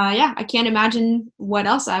I can't imagine what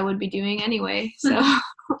else I would be doing anyway. So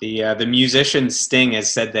the musician Sting has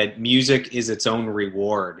said that music is its own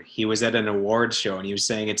reward. He was at an award show, and he was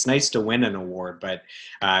saying it's nice to win an award, but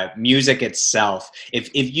music itself, if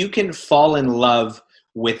you can fall in love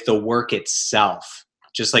with the work itself,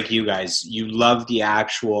 just like you guys, you love the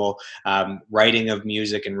actual writing of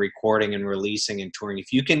music and recording and releasing and touring.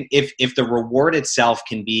 If the reward itself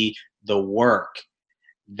can be the work,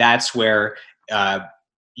 that's where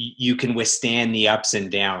you can withstand the ups and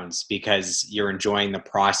downs, because you're enjoying the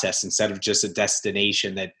process instead of just a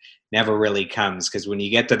destination that never really comes. Because when you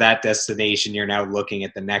get to that destination, you're now looking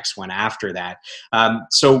at the next one after that.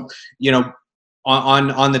 So,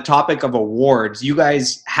 on the topic of awards, you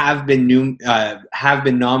guys have been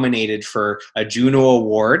nominated for a Juno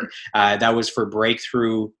Award. That was for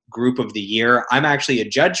Breakthrough Group of the Year. I'm actually a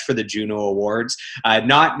judge for the Juno Awards,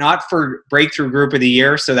 not for Breakthrough Group of the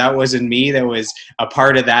Year. So that wasn't me. That was a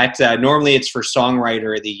part of that. Normally it's for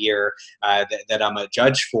Songwriter of the Year that I'm a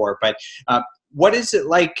judge for. But what is it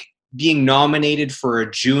like being nominated for a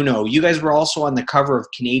Juno? You guys were also on the cover of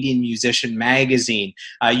Canadian Musician Magazine.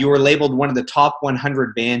 You were labeled one of the top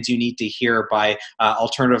 100 bands you need to hear by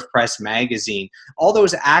Alternative Press Magazine. All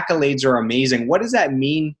those accolades are amazing. What does that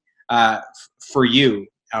mean for you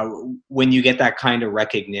when you get that kind of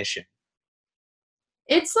recognition?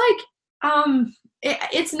 It's like,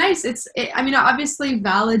 it's nice. I mean, it obviously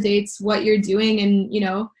validates what you're doing and, you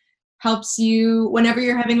know, helps you whenever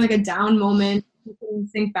you're having like a down moment, you can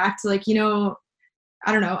think back to like, you know,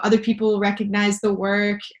 I don't know, other people recognize the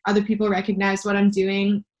work, other people recognize what I'm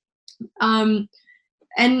doing. And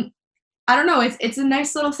I don't know, it's a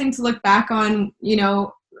nice little thing to look back on, you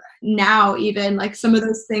know, now even like some of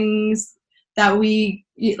those things that we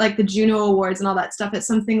like the Juno Awards and all that stuff. It's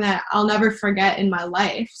something that I'll never forget in my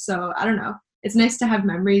life. So I don't know. It's nice to have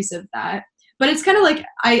memories of that. But it's kind of like,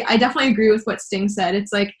 I definitely agree with what Sting said.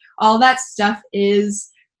 It's like all that stuff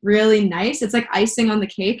is really nice. It's like icing on the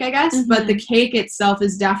cake, I guess. Mm-hmm. But the cake itself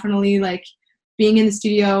is definitely like being in the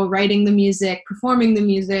studio, writing the music, performing the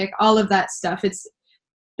music, all of that stuff. It's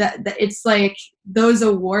that it's like those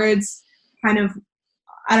awards kind of,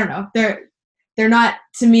 I don't know, they're not,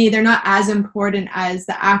 to me, they're not as important as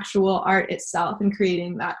the actual art itself and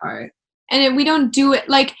creating that art. And we don't do it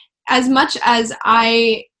like as much as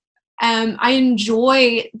I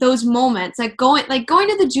enjoy those moments. Like going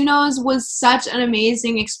to the Junos was such an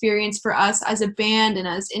amazing experience for us as a band and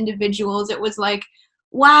as individuals. It was like,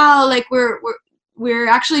 wow, like we're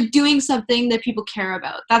actually doing something that people care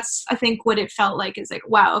about. That's, I think, what it felt like, is like,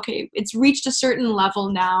 wow, okay, it's reached a certain level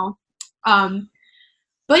now.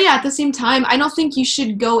 But yeah, at the same time, I don't think you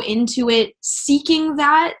should go into it seeking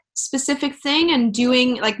that specific thing and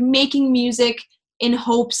doing, like, making music in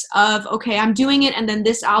hopes of, okay, I'm doing it, and then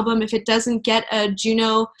this album, if it doesn't get a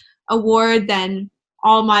Juno award, then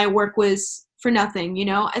all my work was for nothing, you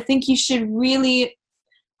know? I think you should really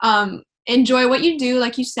enjoy what you do,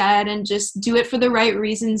 like you said, and just do it for the right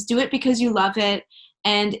reasons. Do it because you love it.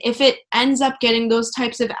 And if it ends up getting those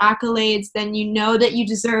types of accolades, then you know that you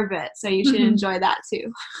deserve it. So you should enjoy that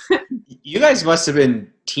too. You guys must have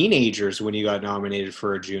been teenagers when you got nominated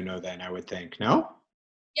for a Juno then, I would think, no?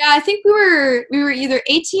 Yeah, I think we were either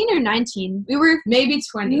 18 or 19. We were maybe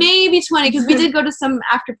 20. Maybe 20, because we did go to some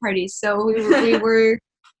after parties. So we were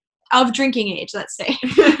of drinking age, let's say.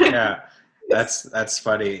 Yeah. That's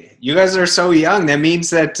funny. You guys are so young. That means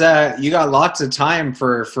that you got lots of time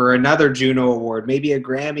for another Juno Award, maybe a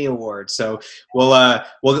Grammy Award. So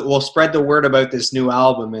we'll spread the word about this new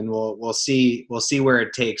album, and we'll see where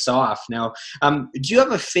it takes off. Now, do you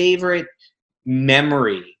have a favorite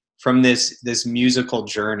memory from this musical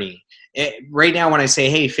journey? Right now, when I say,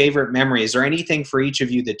 hey, favorite memory, is there anything for each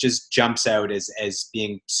of you that just jumps out as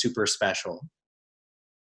being super special?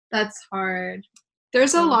 That's hard.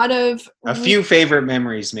 There's a lot of... A few favorite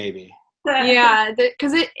memories, maybe. Yeah,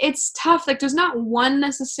 because it's tough. Like, there's not one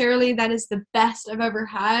necessarily that is the best I've ever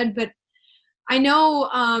had, but I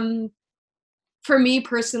know for me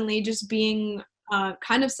personally, just being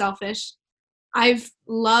kind of selfish, I've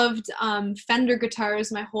loved Fender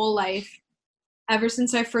guitars my whole life. Ever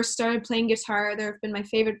since I first started playing guitar, they've been my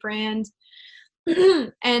favorite brand.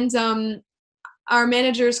 And our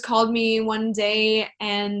managers called me one day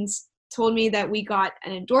and told me that we got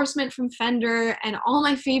an endorsement from Fender, and all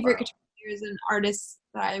my favorite guitar players and artists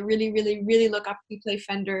that I really, really, really look up to play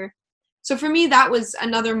Fender. So for me, that was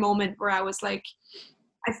another moment where I was like,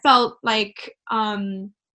 I felt like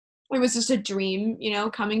it was just a dream, you know,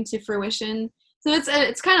 coming to fruition. So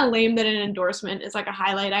it's kind of lame that an endorsement is like a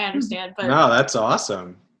highlight. I understand, but no, that's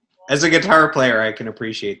awesome. As a guitar player, I can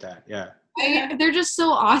appreciate that. Yeah, they're just so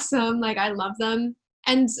awesome. Like, I love them,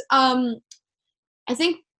 and I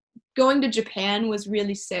think going to Japan was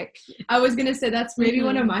really sick. I was gonna say that's maybe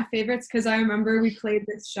one of my favorites, because I remember we played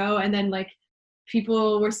this show and then like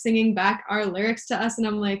people were singing back our lyrics to us, and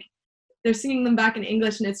I'm like, they're singing them back in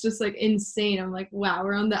English, and it's just like insane. I'm like, wow,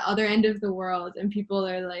 we're on the other end of the world and people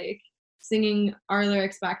are like singing our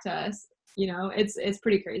lyrics back to us. You know, it's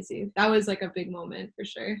pretty crazy. That was like a big moment for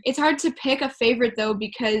sure. It's hard to pick a favorite though,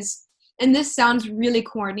 because, and this sounds really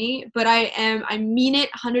corny, but I mean it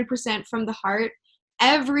 100% from the heart.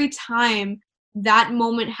 Every time that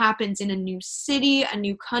moment happens in a new city, a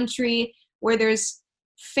new country, where there's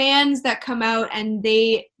fans that come out and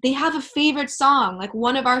they have a favorite song, like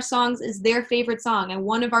one of our songs is their favorite song and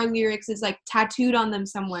one of our lyrics is like tattooed on them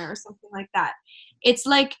somewhere or something like that. It's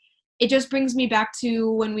like, it just brings me back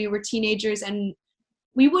to when we were teenagers, and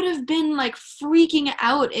we would have been like freaking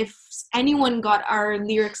out if anyone got our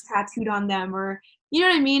lyrics tattooed on them, or, you know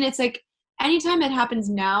what I mean? It's like, anytime it happens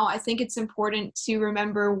now, I think it's important to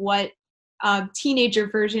remember what a teenager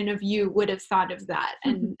version of you would have thought of that,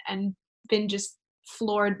 and been just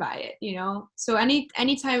floored by it, you know? So any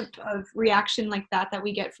type of reaction like that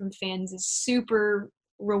we get from fans is super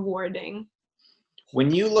rewarding.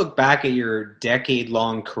 When you look back at your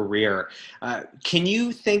decade-long career, can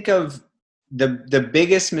you think of the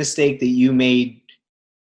biggest mistake that you made,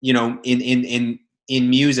 you know, in in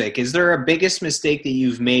music, is there a biggest mistake that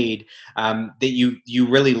you've made that you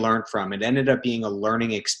really learned from? It ended up being a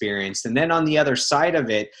learning experience. And then on the other side of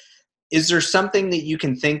it, is there something that you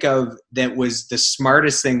can think of that was the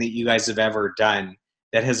smartest thing that you guys have ever done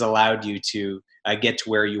that has allowed you to get to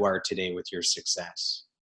where you are today with your success?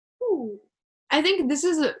 Ooh. I think this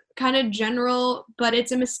is a kind of general, but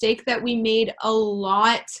it's a mistake that we made a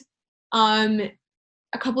lot a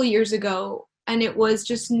couple years ago. And it was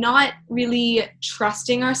just not really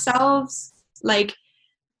trusting ourselves, like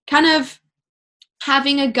kind of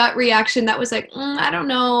having a gut reaction that was like, I don't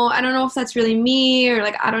know if that's really me, or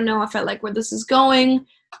like, I don't know if I like where this is going,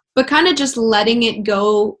 but kind of just letting it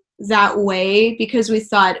go that way because we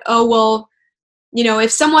thought, oh, well, you know,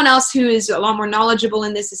 if someone else who is a lot more knowledgeable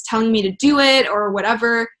in this is telling me to do it or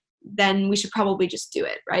whatever, then we should probably just do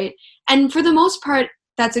it, right? And for the most part,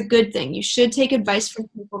 that's a good thing. You should take advice from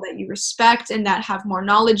people that you respect and that have more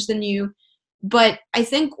knowledge than you. But I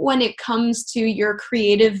think when it comes to your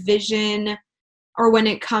creative vision, or when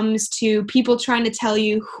it comes to people trying to tell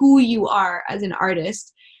you who you are as an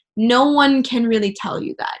artist, no one can really tell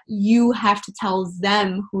you that. You have to tell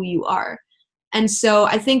them who you are. And so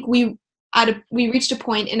I think we reached a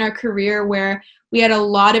point in our career where we had a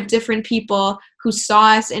lot of different people who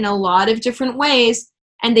saw us in a lot of different ways,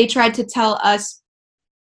 and they tried to tell us,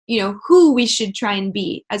 you know, who we should try and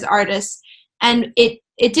be as artists. And it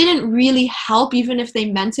didn't really help, even if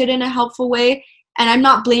they meant it in a helpful way. And I'm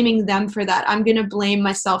not blaming them for that. I'm going to blame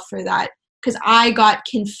myself for that because I got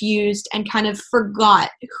confused and kind of forgot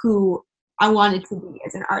who I wanted to be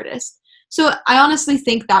as an artist. So I honestly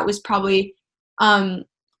think that was probably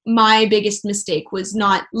my biggest mistake, was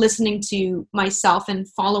not listening to myself and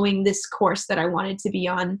following this course that I wanted to be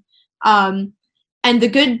on. And the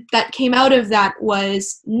good that came out of that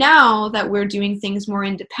was, now that we're doing things more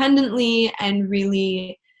independently and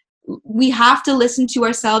really, we have to listen to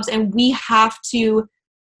ourselves and we have to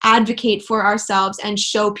advocate for ourselves and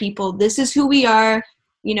show people this is who we are,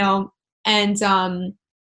 you know, and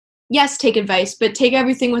yes, take advice, but take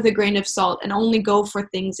everything with a grain of salt and only go for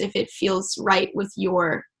things if it feels right with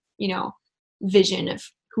your, you know, vision of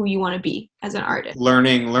who you want to be as an artist.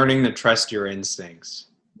 Learning to trust your instincts.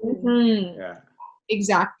 Mm-hmm. Yeah.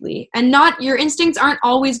 Exactly. And not, your instincts aren't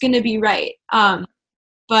always going to be right.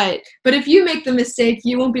 But if you make the mistake,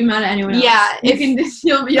 you won't be mad at anyone else. Yeah.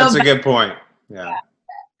 That's a good point. Yeah.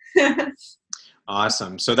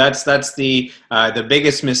 Awesome. So that's the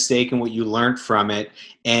biggest mistake and what you learned from it.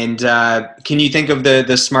 And can you think of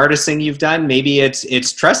the smartest thing you've done? Maybe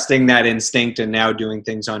it's trusting that instinct and now doing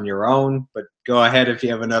things on your own, but go ahead if you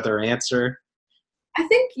have another answer. I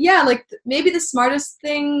think, yeah, like maybe the smartest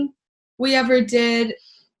thing we ever did,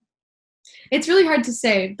 it's really hard to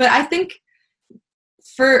say, but I think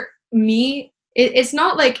for me, it's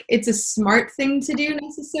not like it's a smart thing to do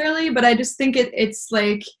necessarily, but I just think it's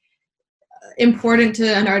like important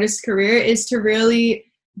to an artist's career is to really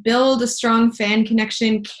build a strong fan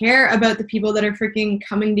connection, care about the people that are freaking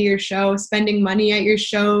coming to your show, spending money at your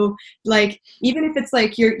show. Like, even if it's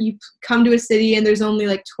like you come to a city and there's only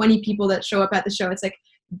like 20 people that show up at the show, it's like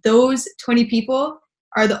those 20 people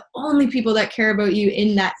are the only people that care about you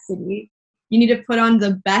in that city. You need to put on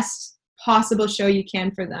the best possible show you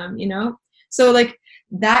can for them, you know? So like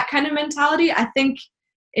that kind of mentality, I think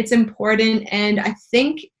it's important, and I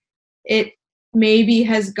think it maybe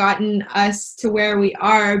has gotten us to where we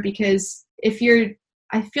are, because I feel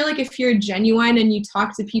like if you're genuine and you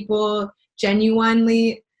talk to people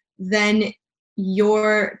genuinely, then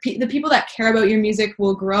the people that care about your music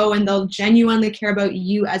will grow, and they'll genuinely care about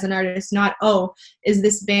you as an artist, not, oh, is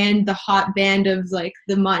this band the hot band of like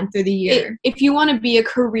the month or the year? If you want to be a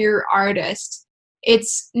career artist,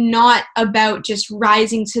 it's not about just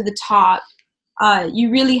rising to the top. You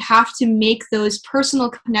really have to make those personal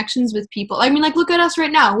connections with people. I mean, like, look at us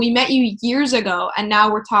right now. We met you years ago, and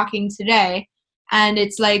now we're talking today. And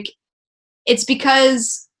it's like, it's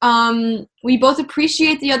because we both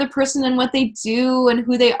appreciate the other person and what they do and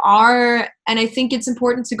who they are. And I think it's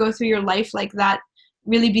important to go through your life like that.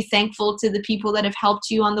 Really be thankful to the people that have helped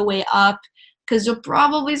you on the way up, because you'll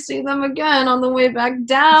probably see them again on the way back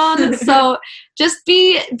down. So just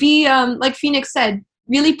be like Phoenix said,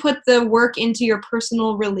 really put the work into your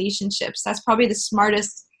personal relationships. That's probably the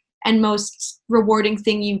smartest and most rewarding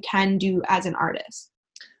thing you can do as an artist.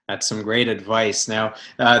 That's some great advice. Now,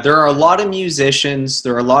 there are a lot of musicians,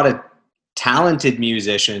 there are a lot of talented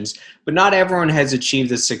musicians, but not everyone has achieved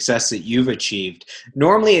the success that you've achieved.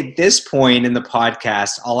 Normally at this point in the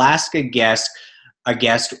podcast, I'll ask a guest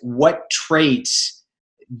what traits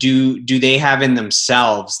do they have in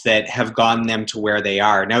themselves that have gotten them to where they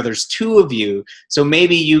are? Now there's two of you, so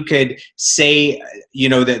maybe you could say, you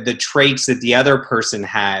know, the traits that the other person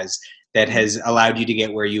has that has allowed you to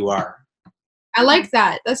get where you are. I like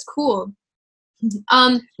that. That's cool.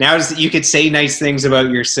 You could say nice things about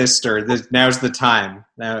your sister. Now's the time.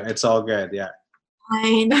 Now it's all good. Yeah.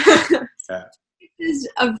 Fine. Yeah. Is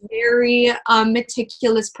a very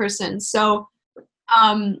meticulous person. So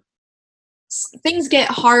things get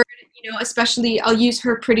hard, you know, especially I'll use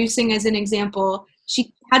her producing as an example.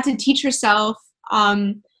 She had to teach herself,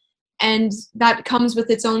 and that comes with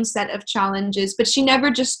its own set of challenges, but she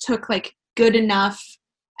never just took like good enough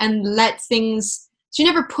and she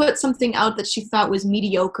never put something out that she thought was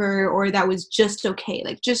mediocre or that was just okay,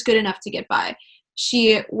 like just good enough to get by.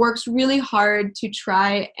 She works really hard to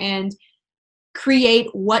try and create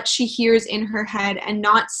what she hears in her head and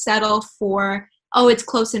not settle for, oh, it's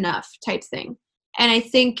close enough type thing. And I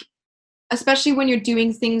think especially when you're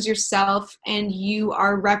doing things yourself and you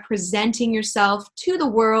are representing yourself to the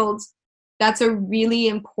world, that's a really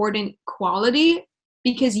important quality,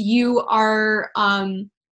 because you're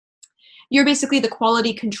basically the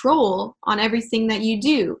quality control on everything that you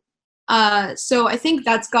do. So I think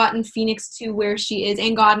that's gotten Phoenix to where she is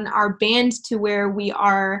and gotten our band to where we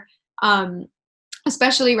are,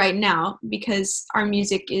 especially right now, because our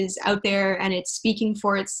music is out there and it's speaking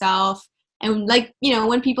for itself. And like, you know,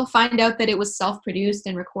 when people find out that it was self-produced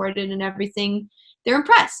and recorded and everything, they're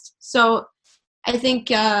impressed. So I think,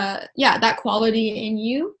 that quality in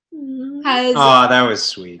you has... Oh, that was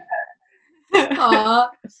sweet.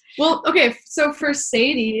 Well, okay, so for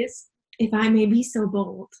Sadie's, if I may be so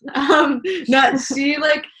bold, she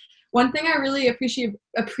like, one thing I really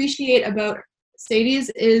appreciate about Sadie's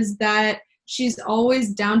is that she's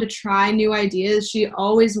always down to try new ideas. She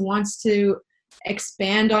always wants to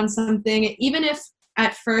expand on something, even if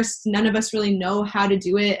at first none of us really know how to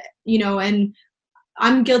do it, you know, and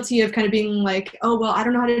I'm guilty of kind of being like, oh, well, I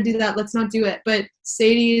don't know how to do that, let's not do it. But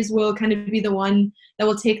Sadie's will kind of be the one that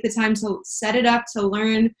will take the time to set it up, to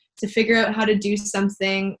learn, to figure out how to do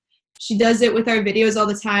something. She does it with our videos all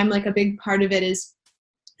the time. Like a big part of it is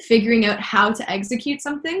figuring out how to execute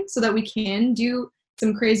something so that we can do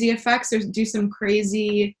some crazy effects or do some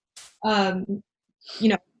crazy,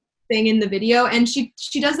 thing in the video. And she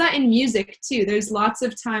does that in music too. There's lots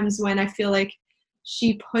of times when I feel like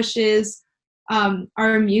she pushes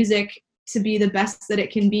our music to be the best that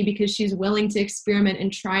it can be, because she's willing to experiment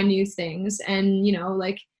and try new things and, you know,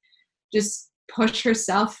 like just push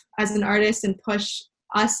herself as an artist and push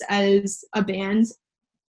us as a band.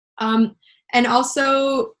 And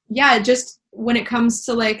also, just when it comes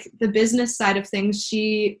to like the business side of things,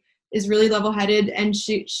 she is really level-headed, and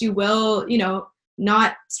she will, you know,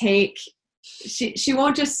 not take, she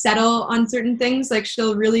won't just settle on certain things. Like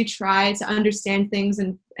she'll really try to understand things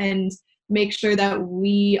and make sure that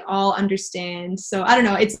we all understand. So I don't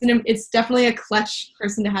know, it's definitely a clutch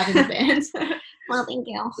person to have in the band. Well, thank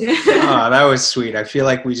you. Oh, that was sweet. I feel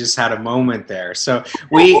like we just had a moment there. So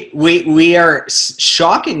we are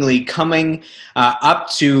shockingly coming up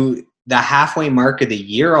to the halfway mark of the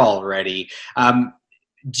year already.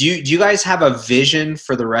 Do you guys have a vision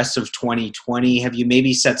for the rest of 2020? Have you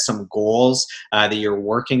maybe set some goals that you're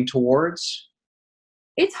working towards?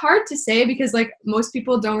 It's hard to say, because like most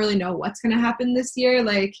people don't really know what's going to happen this year,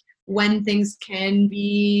 like when things can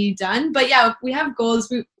be done. But yeah, we have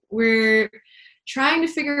goals. We're trying to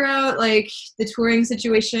figure out like the touring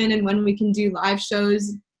situation and when we can do live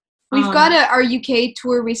shows. We've got our UK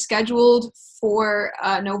tour rescheduled for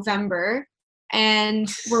November, and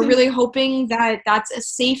we're really hoping that that's a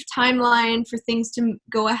safe timeline for things to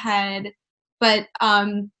go ahead. But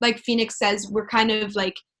like Phoenix says, we're kind of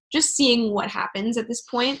like just seeing what happens at this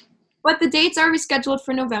point. But the dates are rescheduled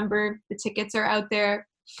for November. The tickets are out there.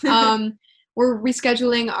 We're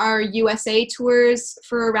rescheduling our USA tours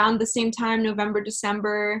for around the same time, November,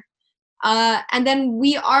 December. And then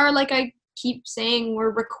we are, like I keep saying,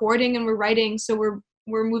 we're recording and we're writing. So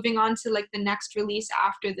we're moving on to like the next release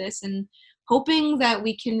after this, and hoping that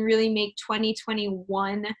we can really make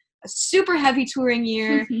 2021 a super heavy touring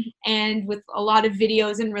year and with a lot of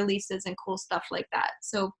videos and releases and cool stuff like that.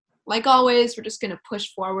 So like always, we're just going to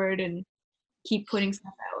push forward and keep putting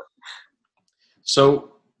stuff out.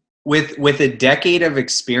 So with a decade of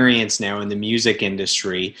experience now in the music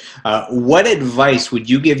industry, what advice would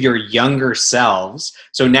you give your younger selves?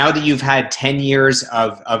 So now that you've had 10 years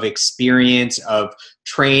of experience, of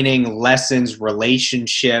training, lessons,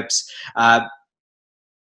 relationships,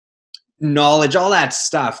 knowledge, all that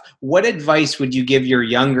stuff, what advice would you give your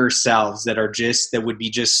younger selves that would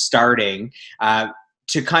be just starting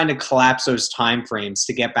to kind of collapse those time frames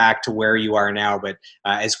to get back to where you are now, but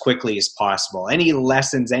as quickly as possible. Any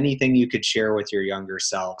lessons, anything you could share with your younger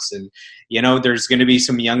selves? And, you know, there's going to be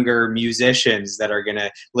some younger musicians that are going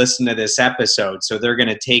to listen to this episode. So they're going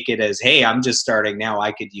to take it as, hey, I'm just starting now.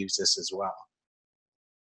 I could use this as well.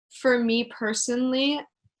 For me personally,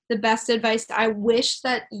 the best advice I wish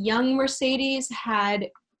that young Mercedes had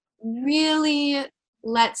really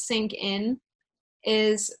let sink in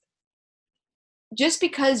is, just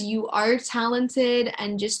because you are talented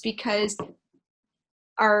and just because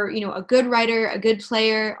are, you know, a good writer, a good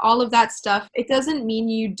player, all of that stuff, it doesn't mean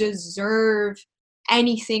you deserve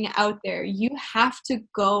anything out there. You have to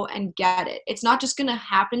go and get it. It's not just going to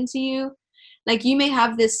happen to you. Like, you may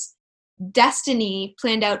have this destiny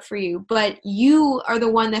planned out for you, but you are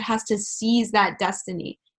the one that has to seize that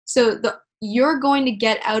destiny. So you're going to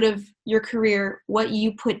get out of your career what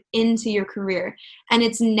you put into your career. And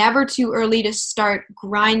it's never too early to start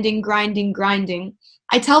grinding.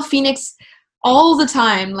 I tell Phoenix all the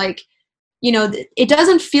time, like, you know, it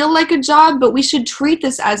doesn't feel like a job, but we should treat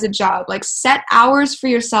this as a job. Like, set hours for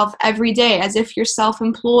yourself every day as if you're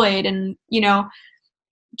self-employed, and, you know,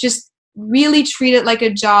 just really treat it like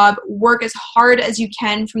a job. Work as hard as you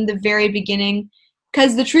can from the very beginning.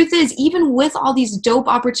 Because the truth is, even with all these dope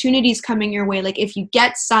opportunities coming your way, like if you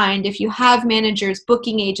get signed, if you have managers,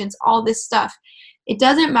 booking agents, all this stuff, it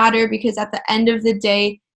doesn't matter, because at the end of the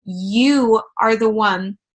day, you are the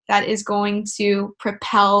one that is going to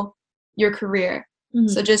propel your career. Mm-hmm.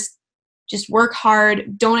 So just work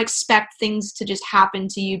hard. Don't expect things to just happen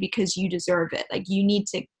to you because you deserve it. Like, you need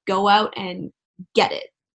to go out and get it.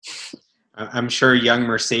 I'm sure young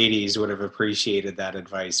Mercedes would have appreciated that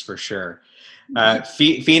advice for sure.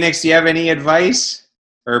 Phoenix, do you have any advice?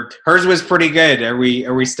 Or hers was pretty good. Are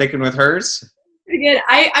we sticking with hers? Pretty good.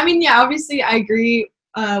 I mean, yeah, obviously I agree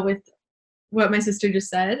with what my sister just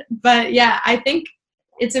said. But yeah, I think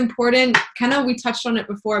it's important, kind of, we touched on it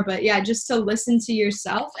before, but yeah, just to listen to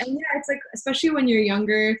yourself. And yeah, it's like, especially when you're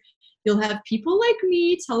younger, you'll have people like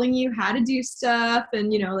me telling you how to do stuff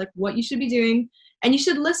and, you know, like what you should be doing. And you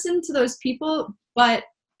should listen to those people. But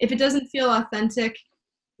if it doesn't feel authentic,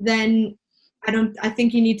 then I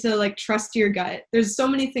think you need to like trust your gut. There's so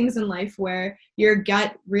many things in life where your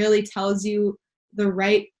gut really tells you the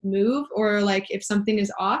right move, or like if something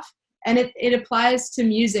is off, and it applies to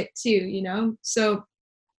music too, you know? So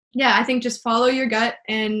yeah, I think just follow your gut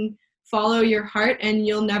and follow your heart, and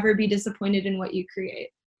you'll never be disappointed in what you create.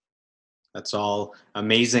 That's all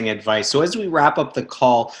amazing advice. So as we wrap up the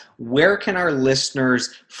call, where can our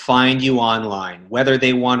listeners find you online? Whether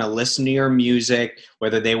they want to listen to your music,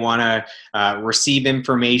 whether they want to receive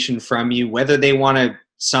information from you, whether they want to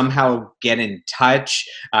somehow get in touch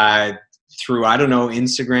through, I don't know,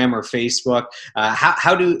 Instagram or Facebook.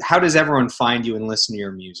 How does everyone find you and listen to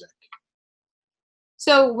your music?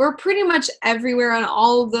 So we're pretty much everywhere on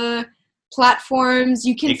all the platforms.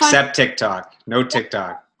 You can except TikTok. No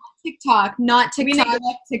TikTok. TikTok, not TikTok. We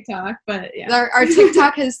neglect TikTok, but yeah. Our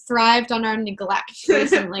TikTok has thrived on our neglect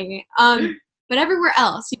recently. But everywhere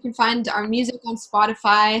else, you can find our music on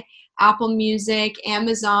Spotify, Apple Music,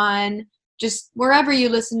 Amazon, just wherever you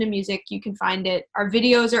listen to music, you can find it. Our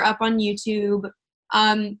videos are up on YouTube.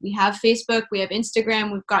 We have Facebook, we have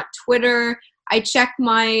Instagram, we've got Twitter. I check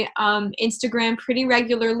my Instagram pretty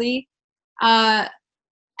regularly. And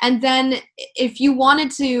then if you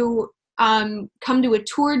wanted to come to a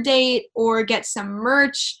tour date or get some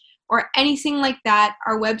merch or anything like that,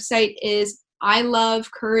 our website is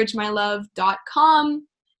ilovecouragemylove.com.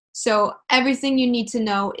 So everything you need to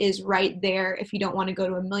know is right there. If you don't want to go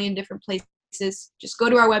to a million different places, just go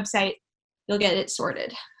to our website. You'll get it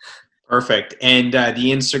sorted. Perfect. And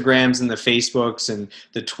the Instagrams and the Facebooks and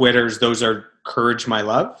the Twitters, those are Courage My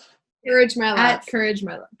Love? Courage My Love. At Courage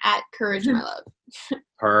My Love. At Courage My Love.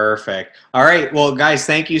 Perfect. All right. Well, guys,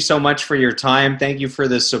 thank you so much for your time. Thank you for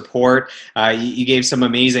the support. You gave some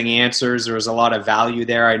amazing answers. There was a lot of value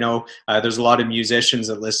there. I know there's a lot of musicians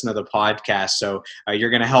that listen to the podcast, so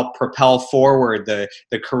you're going to help propel forward the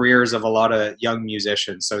careers of a lot of young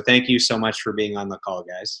musicians. So thank you so much for being on the call,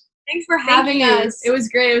 guys. Thanks for having us. It was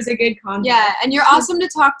great. It was a good convo. Yeah, and you're awesome to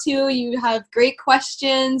talk to. You have great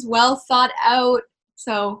questions, well thought out.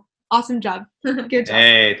 So awesome job. Good job.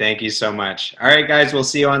 Hey, thank you so much. All right, guys, we'll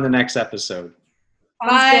see you on the next episode.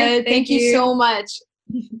 Bye. Thank you so much.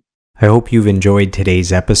 I hope you've enjoyed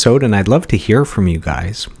today's episode, and I'd love to hear from you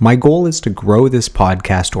guys. My goal is to grow this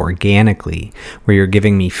podcast organically, where you're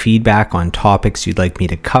giving me feedback on topics you'd like me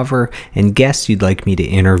to cover and guests you'd like me to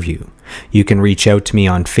interview. You can reach out to me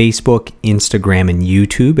on Facebook, Instagram, and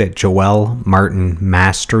YouTube at Joel Martin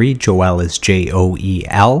Mastery. Joel is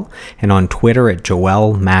Joel, and on Twitter at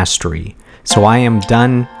Joel Mastery. So I am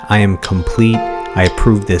done. I am complete. I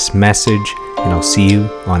approve this message, and I'll see you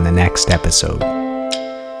on the next episode.